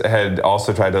parents had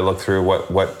also tried to look through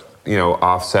what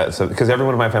offset. So because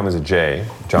everyone in my family is a J,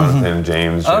 Jonathan,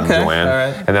 James, and Okay, Joanne, all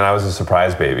right. and then I was a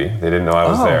surprise baby. They didn't know I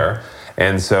was Oh. there,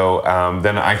 and so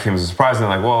then I came as a surprise, and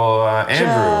they're like, well,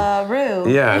 Andrew. Rue.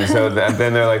 Yeah, and so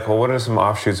then they're like, well, what are some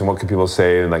offshoots and what could people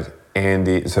say? And like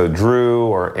Andy, so Drew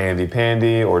or Andy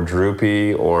Pandy or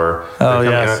Droopy or. Oh, they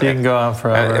come- yes, you can go on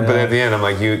forever, But yeah. at the end, I'm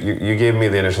like, you gave me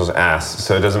the initials ass,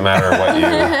 so it doesn't matter what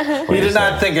you. what You did say.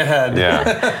 not think ahead.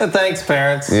 Yeah. Thanks,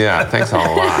 parents. Yeah, thanks a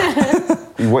lot.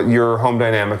 What your home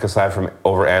dynamic, aside from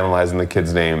overanalyzing the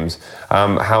kids' names,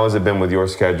 how has it been with your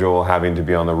schedule, having to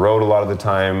be on the road a lot of the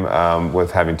time,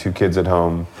 with having two kids at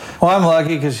home? Well, I'm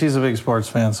lucky because she's a big sports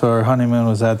fan. So our honeymoon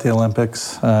was at the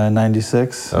Olympics in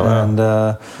 '96, Oh,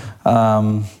 wow.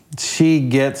 and she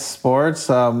gets sports.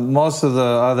 Most of the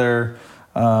other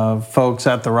folks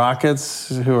at the Rockets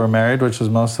who are married, which is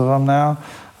most of them now,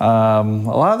 a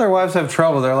lot of their wives have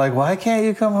trouble. They're like, "Why can't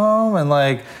you come home?" And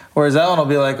like, whereas Ellen will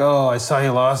be like, "Oh, I saw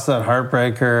you lost that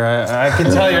heartbreaker. I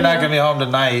can tell you're not gonna be home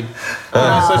tonight."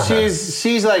 So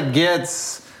she's like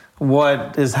gets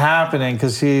what is happening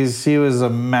because she was a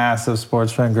massive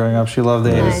sports fan growing up. She loved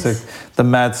the Nice. '86, the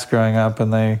Mets growing up,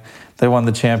 and they won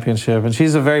the championship. And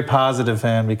she's a very positive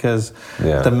fan because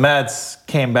Yeah. the Mets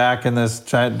came back in this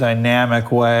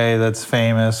dynamic way that's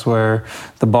famous, where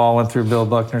the ball went through Bill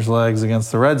Buckner's legs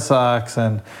against the Red Sox,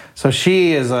 and so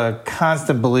she is a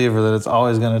constant believer that it's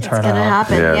always going to turn It's gonna out.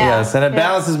 happen. Yeah. Yeah. Yes, and it Yeah.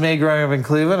 balances me growing up in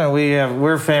Cleveland, and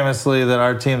we're famously that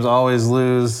our teams always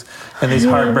lose in these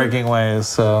heartbreaking ways.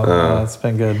 So it's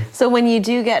been good. So when you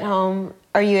do get home,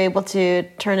 are you able to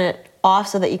turn it off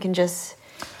so that you can just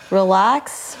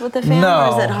relax with the family?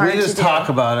 No, or is it hard we just to do? talk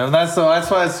about it, and that's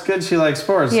why it's good she likes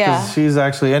sports because Yeah. she's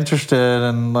actually interested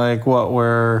in like what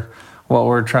we're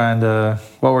trying to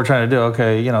do.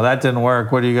 Okay, that didn't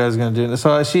work. What are you guys going to do?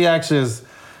 So she actually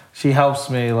she helps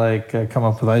me like come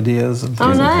up with ideas and Oh,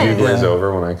 things. nice. Do you glaze Yeah.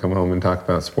 over when I come home and talk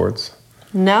about sports?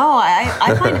 No,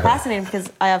 I find it fascinating because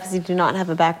I obviously do not have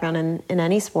a background in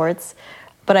any sports,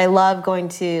 but I love going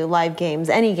to live games,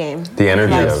 any game. The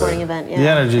energy live of it. sporting event. Yeah. The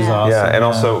energy's yeah. awesome. Yeah, and yeah.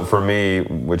 also for me,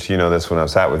 which you know this when I've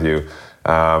sat with you,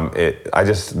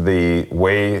 the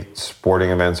way sporting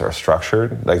events are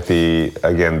structured, like the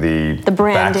branding.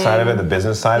 backside of it, the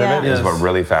business side Yeah. of it, is Yes. what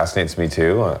really fascinates me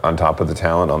too. On top of the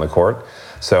talent on the court,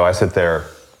 so I sit there,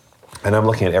 and I'm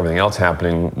looking at everything else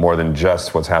happening more than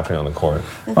just what's happening on the court.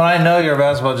 Well, I know you're a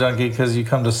basketball junkie because you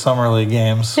come to summer league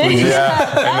games.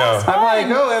 Yeah, I know. I'm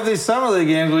like, oh, we have these summer league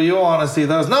games. Well, you want to see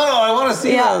those? No, I want to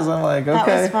see Yeah. those. I'm like, That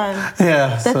okay. was fun.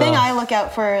 Yeah. The thing I look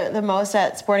out for the most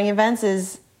at sporting events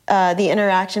is the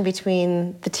interaction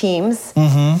between the teams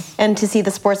and to see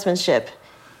the sportsmanship.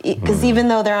 Because even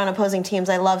though they're on opposing teams,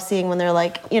 I love seeing when they're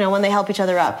like, when they help each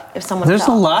other up. If someone There's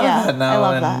fell. a lot Yeah, of that now. I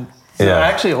love and that. so Yeah.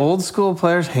 Actually, old school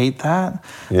players hate that.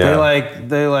 Yeah.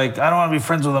 They like, I don't want to be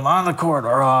friends with them on the court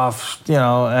or off,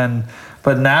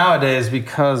 but nowadays,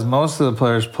 because most of the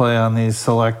players play on these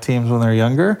select teams when they're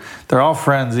younger, they're all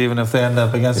friends, even if they end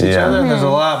up against each Yeah. other. And there's a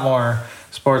lot more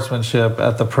sportsmanship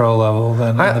at the pro level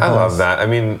than in the I love pros. that. I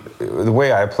mean, the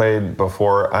way I played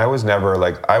before, I was never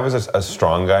I was a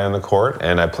strong guy on the court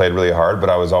and I played really hard, but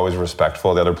I was always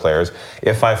respectful of the other players.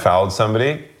 If I fouled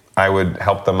somebody, I would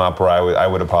help them up or I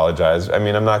would apologize. I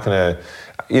mean, I'm not going to,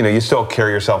 you still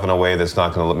carry yourself in a way that's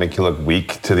not going to make you look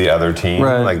weak to the other team.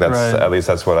 Right, Like that's, right. at least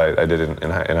that's what I did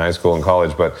in high school and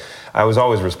college. But I was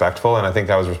always respectful, and I think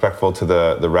I was respectful to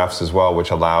the refs as well, which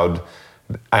allowed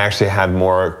I actually had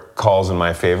more calls in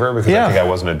my favor because Yeah. I think I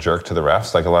wasn't a jerk to the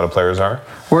refs like a lot of players are.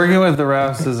 Working with the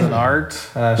refs is an art.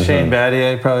 Shane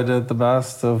Battier probably did it the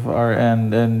best of our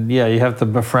and yeah, you have to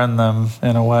befriend them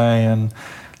in a way. And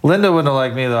Linda wouldn't have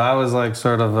liked me though. I was like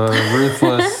sort of a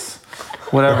ruthless,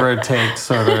 whatever it takes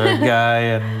sort of guy,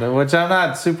 and which I'm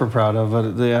not super proud of.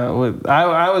 But yeah,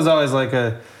 I was always like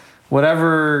a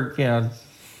whatever, you know,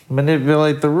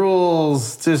 manipulate the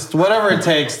rules, just whatever it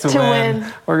takes to win.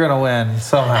 We're gonna win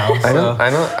somehow. So. I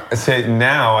don't say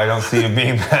now. I don't see you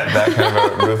being that kind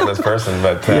of a ruthless person,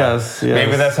 but Yes.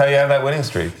 maybe that's how you have that winning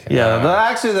streak. Yeah,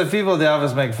 actually, the people at the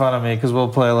office make fun of me because we'll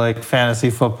play like fantasy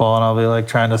football, and I'll be like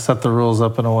trying to set the rules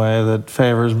up in a way that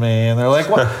favors me, and they're like,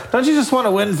 "What? Don't you just want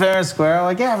to win fair and square?" I'm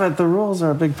like, "Yeah, but the rules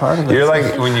are a big part of it." You're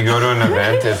like when you go to an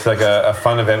event, it's like a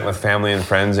fun event with family and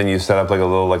friends, and you set up like a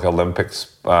little like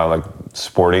Olympics like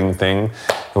sporting thing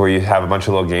where you have a bunch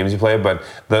of little games you play. But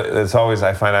it's always,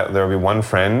 I find out there'll be one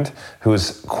friend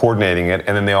who's coordinating it,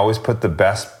 and then they always put the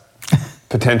best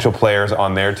potential players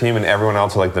on their team, and everyone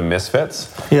else are like the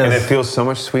misfits. Yes. And it feels so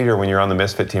much sweeter when you're on the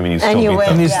misfit team and you still you beat win. them.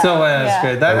 and you Yeah. still win. It's Yeah.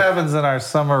 great. That happens in our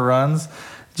summer runs.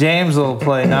 James will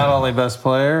play not only best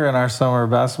player in our summer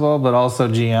basketball, but also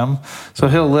GM. So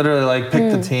he'll literally like pick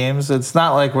the teams. It's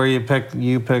not like where you pick,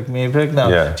 me, pick. No,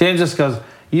 Yeah. James just goes,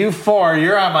 "You four,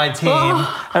 you're on my team.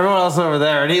 Everyone else over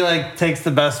there," and he like takes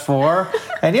the best four.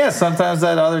 And yeah, sometimes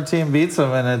that other team beats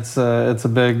him, and it's a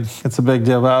big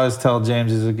deal. But I always tell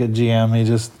James he's a good GM. He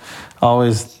just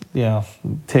always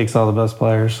takes all the best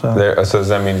players. So. So does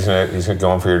that mean he's gonna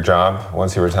go on for your job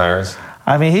once he retires?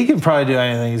 I mean, he can probably do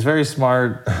anything. He's very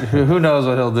smart. Who knows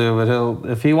what he'll do? But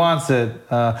if he wants it.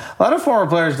 A lot of former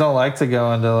players don't like to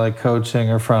go into like coaching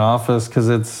or front office because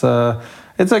it's a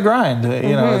grind.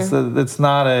 You know, it's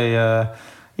not a.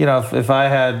 If I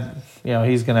had,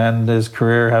 he's going to end his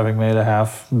career having made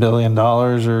 $500 million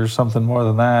or something more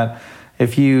than that.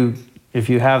 If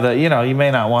you have that, you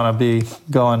may not want to be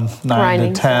going 9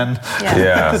 Grinding, to 10.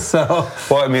 Yeah. So.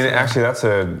 Well, I mean, actually, that's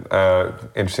a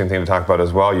interesting thing to talk about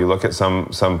as well. You look at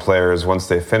some players once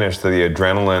they finish, the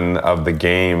adrenaline of the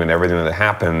game and everything that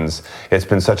happens. It's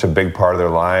been such a big part of their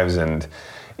lives, and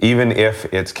even if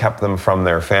it's kept them from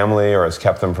their family or it's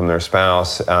kept them from their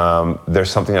spouse,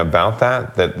 there's something about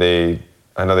that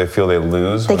I know they feel they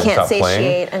lose They when can't they stop playing.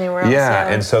 satiate anywhere else. Yeah,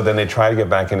 and so then they try to get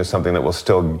back into something that will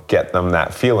still get them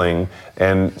that feeling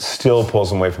and still pulls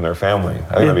them away from their family. I think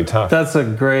that'd be tough. That's a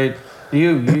great.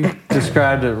 You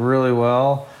described it really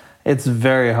well. It's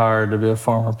very hard to be a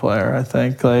former player, I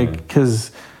think,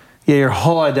 because your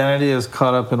whole identity is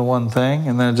caught up in one thing,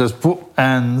 and then it just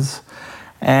ends,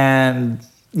 and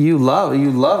you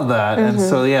love that, and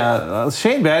so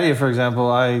Shane Battier, for example,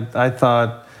 I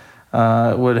thought.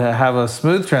 Would have a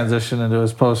smooth transition into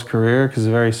his post career because he's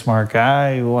a very smart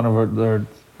guy, one of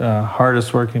our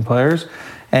hardest working players,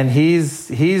 and he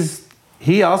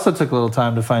also took a little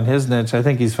time to find his niche. I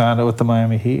think he's found it with the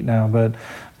Miami Heat now,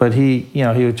 but he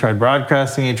tried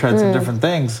broadcasting, he tried some different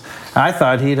things. I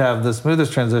thought he'd have the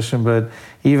smoothest transition, but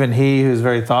even he, who's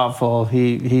very thoughtful,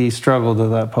 he struggled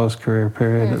with that post career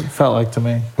period. It felt like to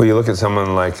me. Well, you look at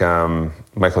someone like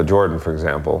Michael Jordan, for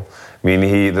example. I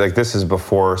mean, this is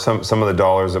before some of the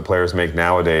dollars that players make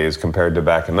nowadays compared to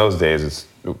back in those days. It's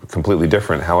completely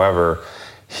different. However,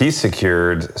 he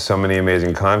secured so many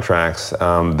amazing contracts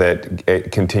that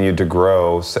it continued to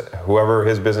grow. Whoever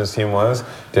his business team was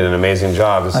did an amazing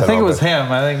job. I think it was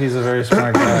him. I think he's a very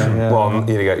smart guy. Yeah. Well,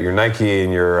 you got your Nike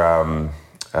and your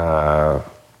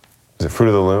is it Fruit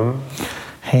of the Loom?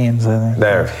 Hanes, I think.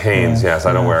 There, Hanes. Yes,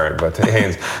 I don't wear it, but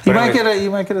Hanes. You might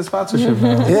get a sponsorship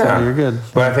now. Yeah, so you're good.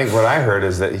 But I think what I heard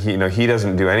is that he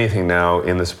doesn't do anything now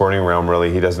in the sporting realm.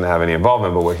 Really, he doesn't have any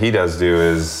involvement. But what he does do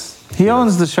is he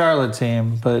owns the Charlotte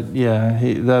team. But yeah,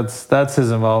 that's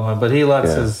his involvement. But he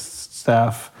lets his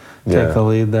staff take the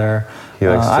lead there.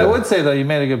 I would say though, you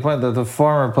made a good point that the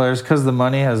former players, because the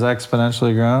money has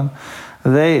exponentially grown.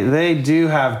 They do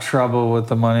have trouble with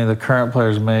the money the current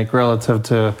players make relative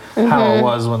to how it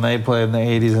was when they played in the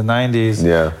 80s and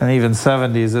 90s and even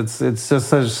 70s. It's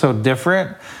just so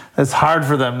different. It's hard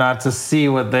for them not to see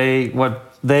what they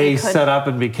set up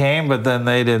and became, but then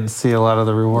they didn't see a lot of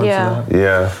the rewards of that.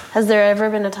 Yeah. Has there ever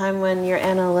been a time when your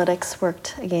analytics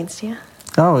worked against you?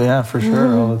 Oh, yeah, for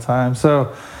sure, all the time.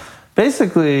 So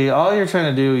basically, all you're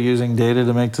trying to do using data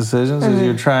to make decisions is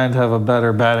you're trying to have a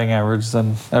better batting average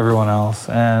than everyone else.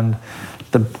 And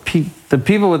the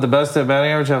people with the best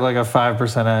batting average have like a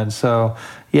 5% edge. So,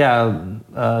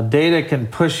 data can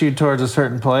push you towards a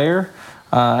certain player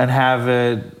and have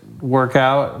it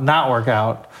not work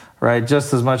out, right?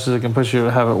 Just as much as it can push you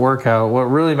to have it work out. What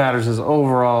really matters is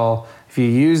overall, If you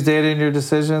use data in your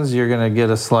decisions, you're going to get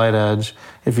a slight edge.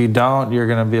 If you don't, you're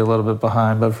going to be a little bit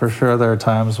behind. But for sure, there are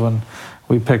times when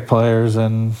we pick players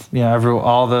and,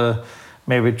 all the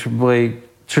maybe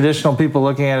traditional people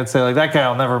looking at it say, like, that guy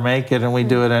will never make it, and we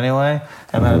do it anyway,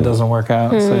 and then it doesn't work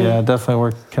out. So, it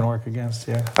definitely can work against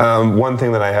you. One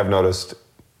thing that I have noticed,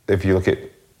 if you look at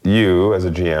you as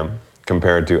a GM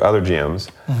compared to other GMs,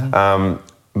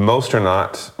 most are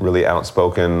not really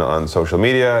outspoken on social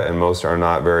media, and most are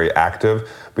not very active,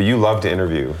 but you love to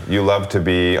interview. You love to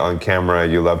be on camera.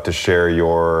 You love to share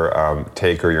your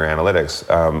take or your analytics.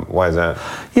 Why is that?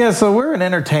 Yeah, so we're an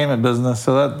entertainment business,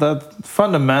 so that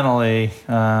fundamentally,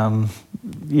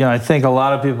 I think a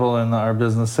lot of people in our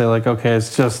business say, like, okay,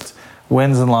 it's just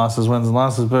wins and losses,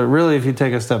 but really, if you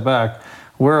take a step back,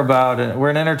 we're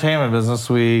an entertainment business.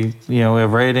 We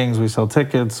have ratings, we sell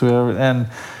tickets,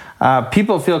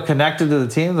 people feel connected to the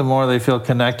team the more they feel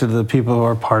connected to the people who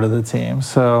are part of the team.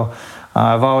 So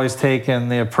I've always taken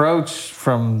the approach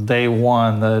from day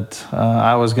one that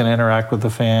I was going to interact with the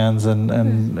fans and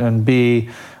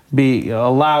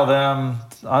allow them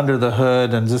under the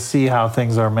hood and just see how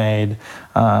things are made.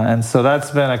 And so that's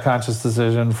been a conscious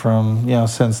decision from,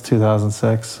 since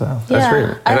 2006. So. That's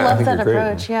great. I love that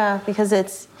approach, because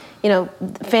it's,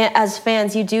 as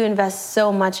fans, you do invest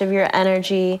so much of your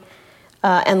energy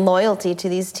and loyalty to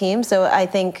these teams. So I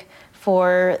think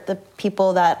for the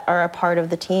people that are a part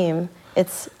of the team,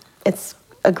 it's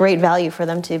a great value for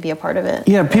them to be a part of it.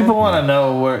 Yeah, people want to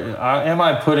know, am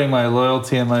I putting my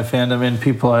loyalty and my fandom in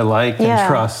people I like and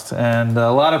trust? And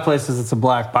a lot of places it's a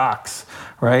black box,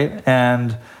 right?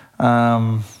 And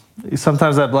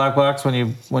sometimes that black box, when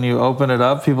you open it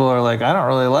up, people are like, I don't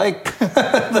really like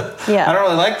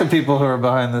the people who are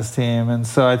behind this team. And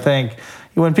so I think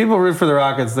when people root for the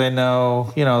Rockets, they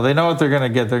know what they're going to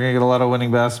get. They're going to get a lot of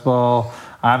winning basketball.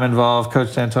 I'm involved,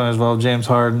 Coach D'Antoni's involved, James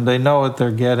Harden. They know what they're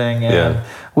getting. And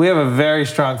we have a very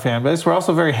strong fan base. We're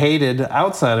also very hated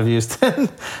outside of Houston,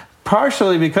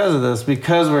 partially because of this,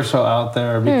 because we're so out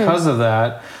there. Because of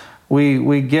that,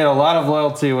 we get a lot of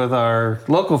loyalty with our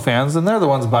local fans, and they're the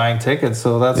ones buying tickets,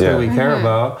 so that's what we care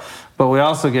about. But we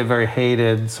also get very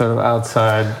hated sort of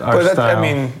outside our style. I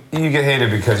mean, you get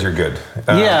hated because you're good.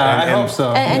 I hope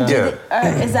so.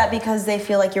 Is that because they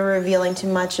feel like you're revealing too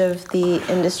much of the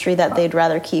industry that they'd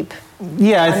rather keep?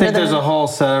 Yeah, I think there's a whole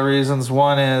set of reasons.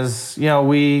 One is,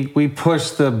 we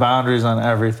push the boundaries on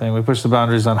everything. We push the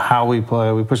boundaries on how we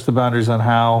play. We push the boundaries on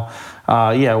how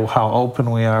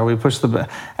open we are. We push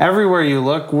everywhere you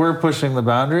look, we're pushing the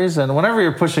boundaries. And whenever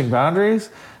you're pushing boundaries,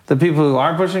 the people who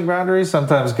aren't pushing boundaries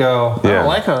sometimes go, I don't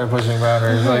like how they're pushing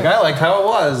boundaries. Like, I like how it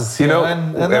was.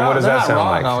 And what does that sound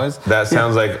like? Always. That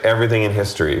sounds like everything in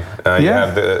history. You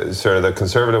have the sort of the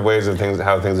conservative ways of things,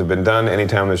 how things have been done.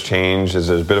 Anytime there's change, there's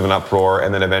a bit of an uproar,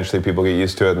 and then eventually people get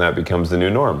used to it, and that becomes the new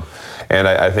norm. And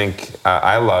I think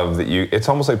I love that it's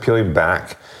almost like peeling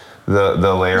back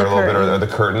the layer a little bit, or the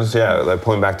curtains, like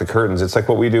pulling back the curtains. It's like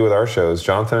what we do with our shows.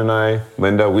 Jonathan and I,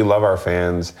 Linda, we love our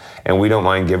fans, and we don't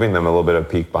mind giving them a little bit of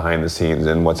peek behind the scenes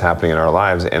and what's happening in our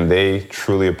lives, and they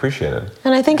truly appreciate it.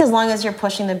 And I think as long as you're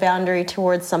pushing the boundary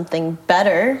towards something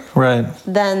better,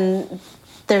 then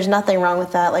there's nothing wrong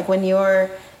with that. Like when you're,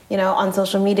 on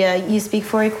social media, you speak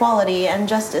for equality and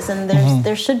justice, and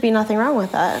there should be nothing wrong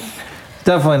with that.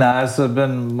 Definitely not. It's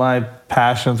been my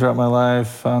passion throughout my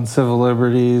life on civil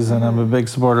liberties, and I'm a big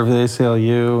supporter of the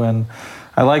ACLU. And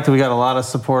I like that we got a lot of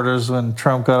supporters when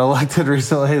Trump got elected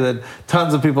recently, that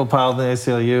tons of people piled in the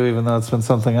ACLU, even though it's been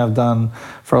something I've done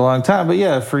for a long time.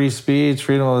 But free speech,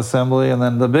 freedom of assembly. And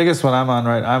then the biggest one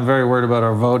I'm very worried about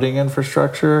our voting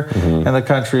infrastructure in the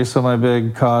country. So my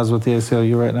big cause with the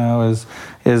ACLU right now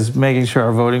is making sure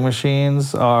our voting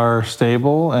machines are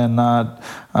stable and not,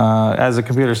 as a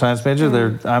computer science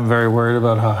major, I'm very worried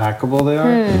about how hackable they are.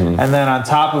 And then on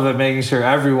top of it, making sure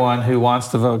everyone who wants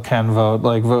to vote can vote,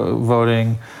 like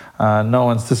voting, no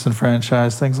one's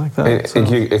disenfranchised, things like that. Can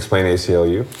you explain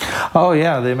ACLU? Oh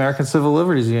yeah, the American Civil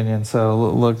Liberties Union.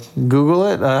 So look, Google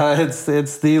it.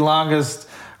 It's the longest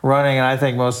running and I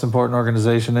think most important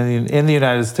organization in the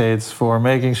United States for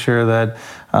making sure that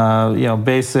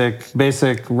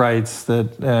basic rights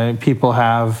that people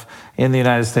have in the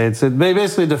United States. They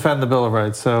basically defend the Bill of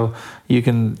Rights. So you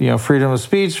can freedom of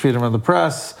speech, freedom of the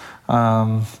press,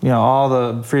 all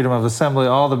the freedom of assembly,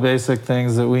 all the basic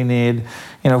things that we need.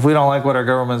 If we don't like what our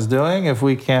government's doing, if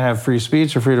we can't have free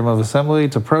speech or freedom of assembly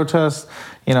to protest,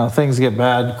 things get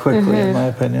bad quickly, in my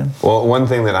opinion. Well, one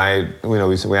thing that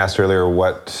we asked earlier,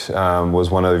 what was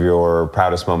one of your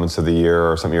proudest moments of the year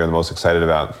or something you're the most excited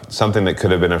about? Something that could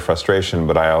have been a frustration,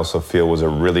 but I also feel was a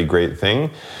really great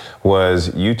thing,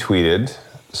 was you tweeted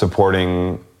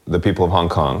supporting the people of Hong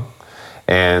Kong.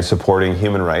 and supporting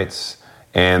human rights.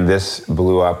 And this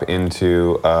blew up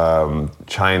into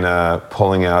China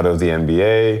pulling out of the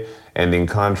NBA, ending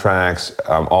contracts,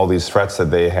 all these threats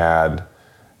that they had.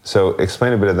 So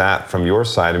explain a bit of that from your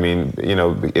side. I mean, you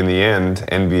know, in the end,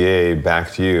 NBA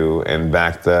backed you and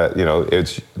backed the, you know,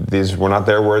 these were not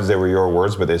their words, they were your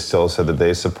words, but they still said that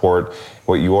they support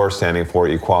what you are standing for,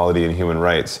 equality and human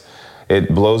rights.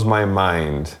 It blows my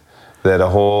mind that a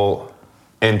whole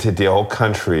entity, a whole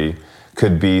country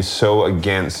could be so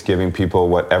against giving people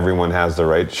what everyone has the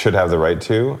right, should have the right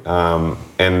to,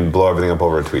 and blow everything up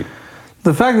over a tweet.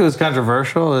 The fact that it was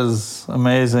controversial is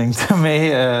amazing to me.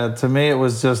 To me, it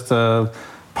was just a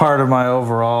part of my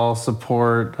overall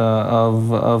support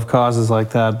of causes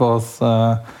like that,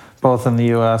 both in the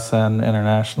U.S. and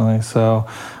internationally. So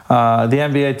the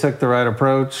NBA took the right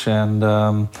approach, and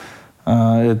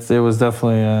it was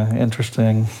definitely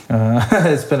interesting.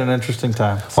 It's been an interesting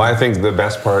time. Well, I think the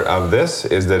best part of this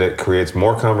is that it creates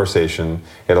more conversation.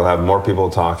 It'll have more people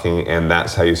talking, and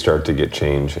that's how you start to get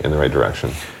change in the right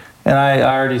direction. And I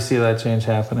already see that change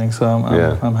happening, so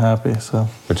I'm happy. So,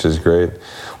 which is great.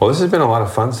 Well, this has been a lot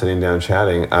of fun sitting down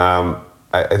chatting.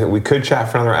 I think we could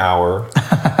chat for another hour,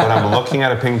 but I'm looking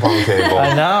at a ping pong table.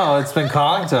 I know, it's been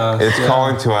calling to us. It's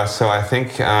calling to us, so I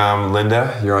think,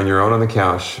 Linda, you're on your own on the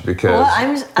couch because... Well,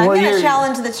 I'm going to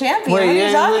challenge the champion. Wait, what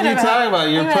are you talking about?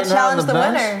 You're I'm going to challenge the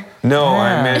winner. No,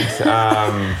 I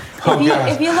meant...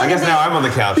 If you look I guess at now I'm on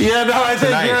the couch. Yeah, no, I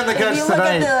think you're on the couch If you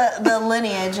tonight. look at the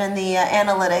lineage and the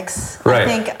analytics, Right. I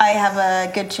think I have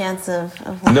a good chance of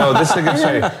No, this is a good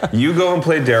strategy. You go and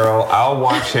play Daryl. I'll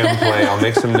watch him play. I'll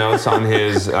make some notes on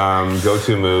his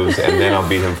go-to moves, and then I'll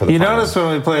beat him for the You final. noticed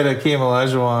when we played Akeem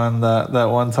Olajuwon that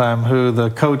one time who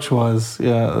the coach was.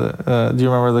 Yeah, do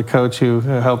you remember the coach who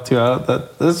helped you out?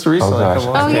 This recently. Oh, gosh.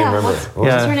 Come I on. can't yeah. remember.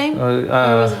 What's her name?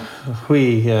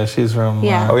 Hui, she's from.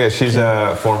 Yeah. Oh, yeah, she's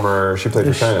a former... She played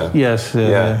for China. Yes,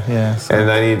 yeah. So.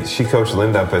 And she coached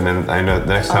Linda up, and then I know the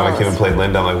next time I came and played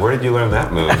Linda, I'm like, where did you learn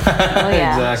that move? Oh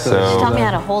yeah. Exactly. So- She taught me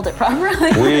how to hold it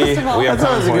properly. we first of all. have That's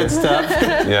always a good PowerPoint.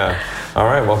 step. Yeah. All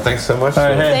right. Well, thanks so much. All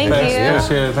right, hey, Thank thanks.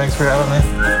 you. Appreciate it. Thanks for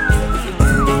having me.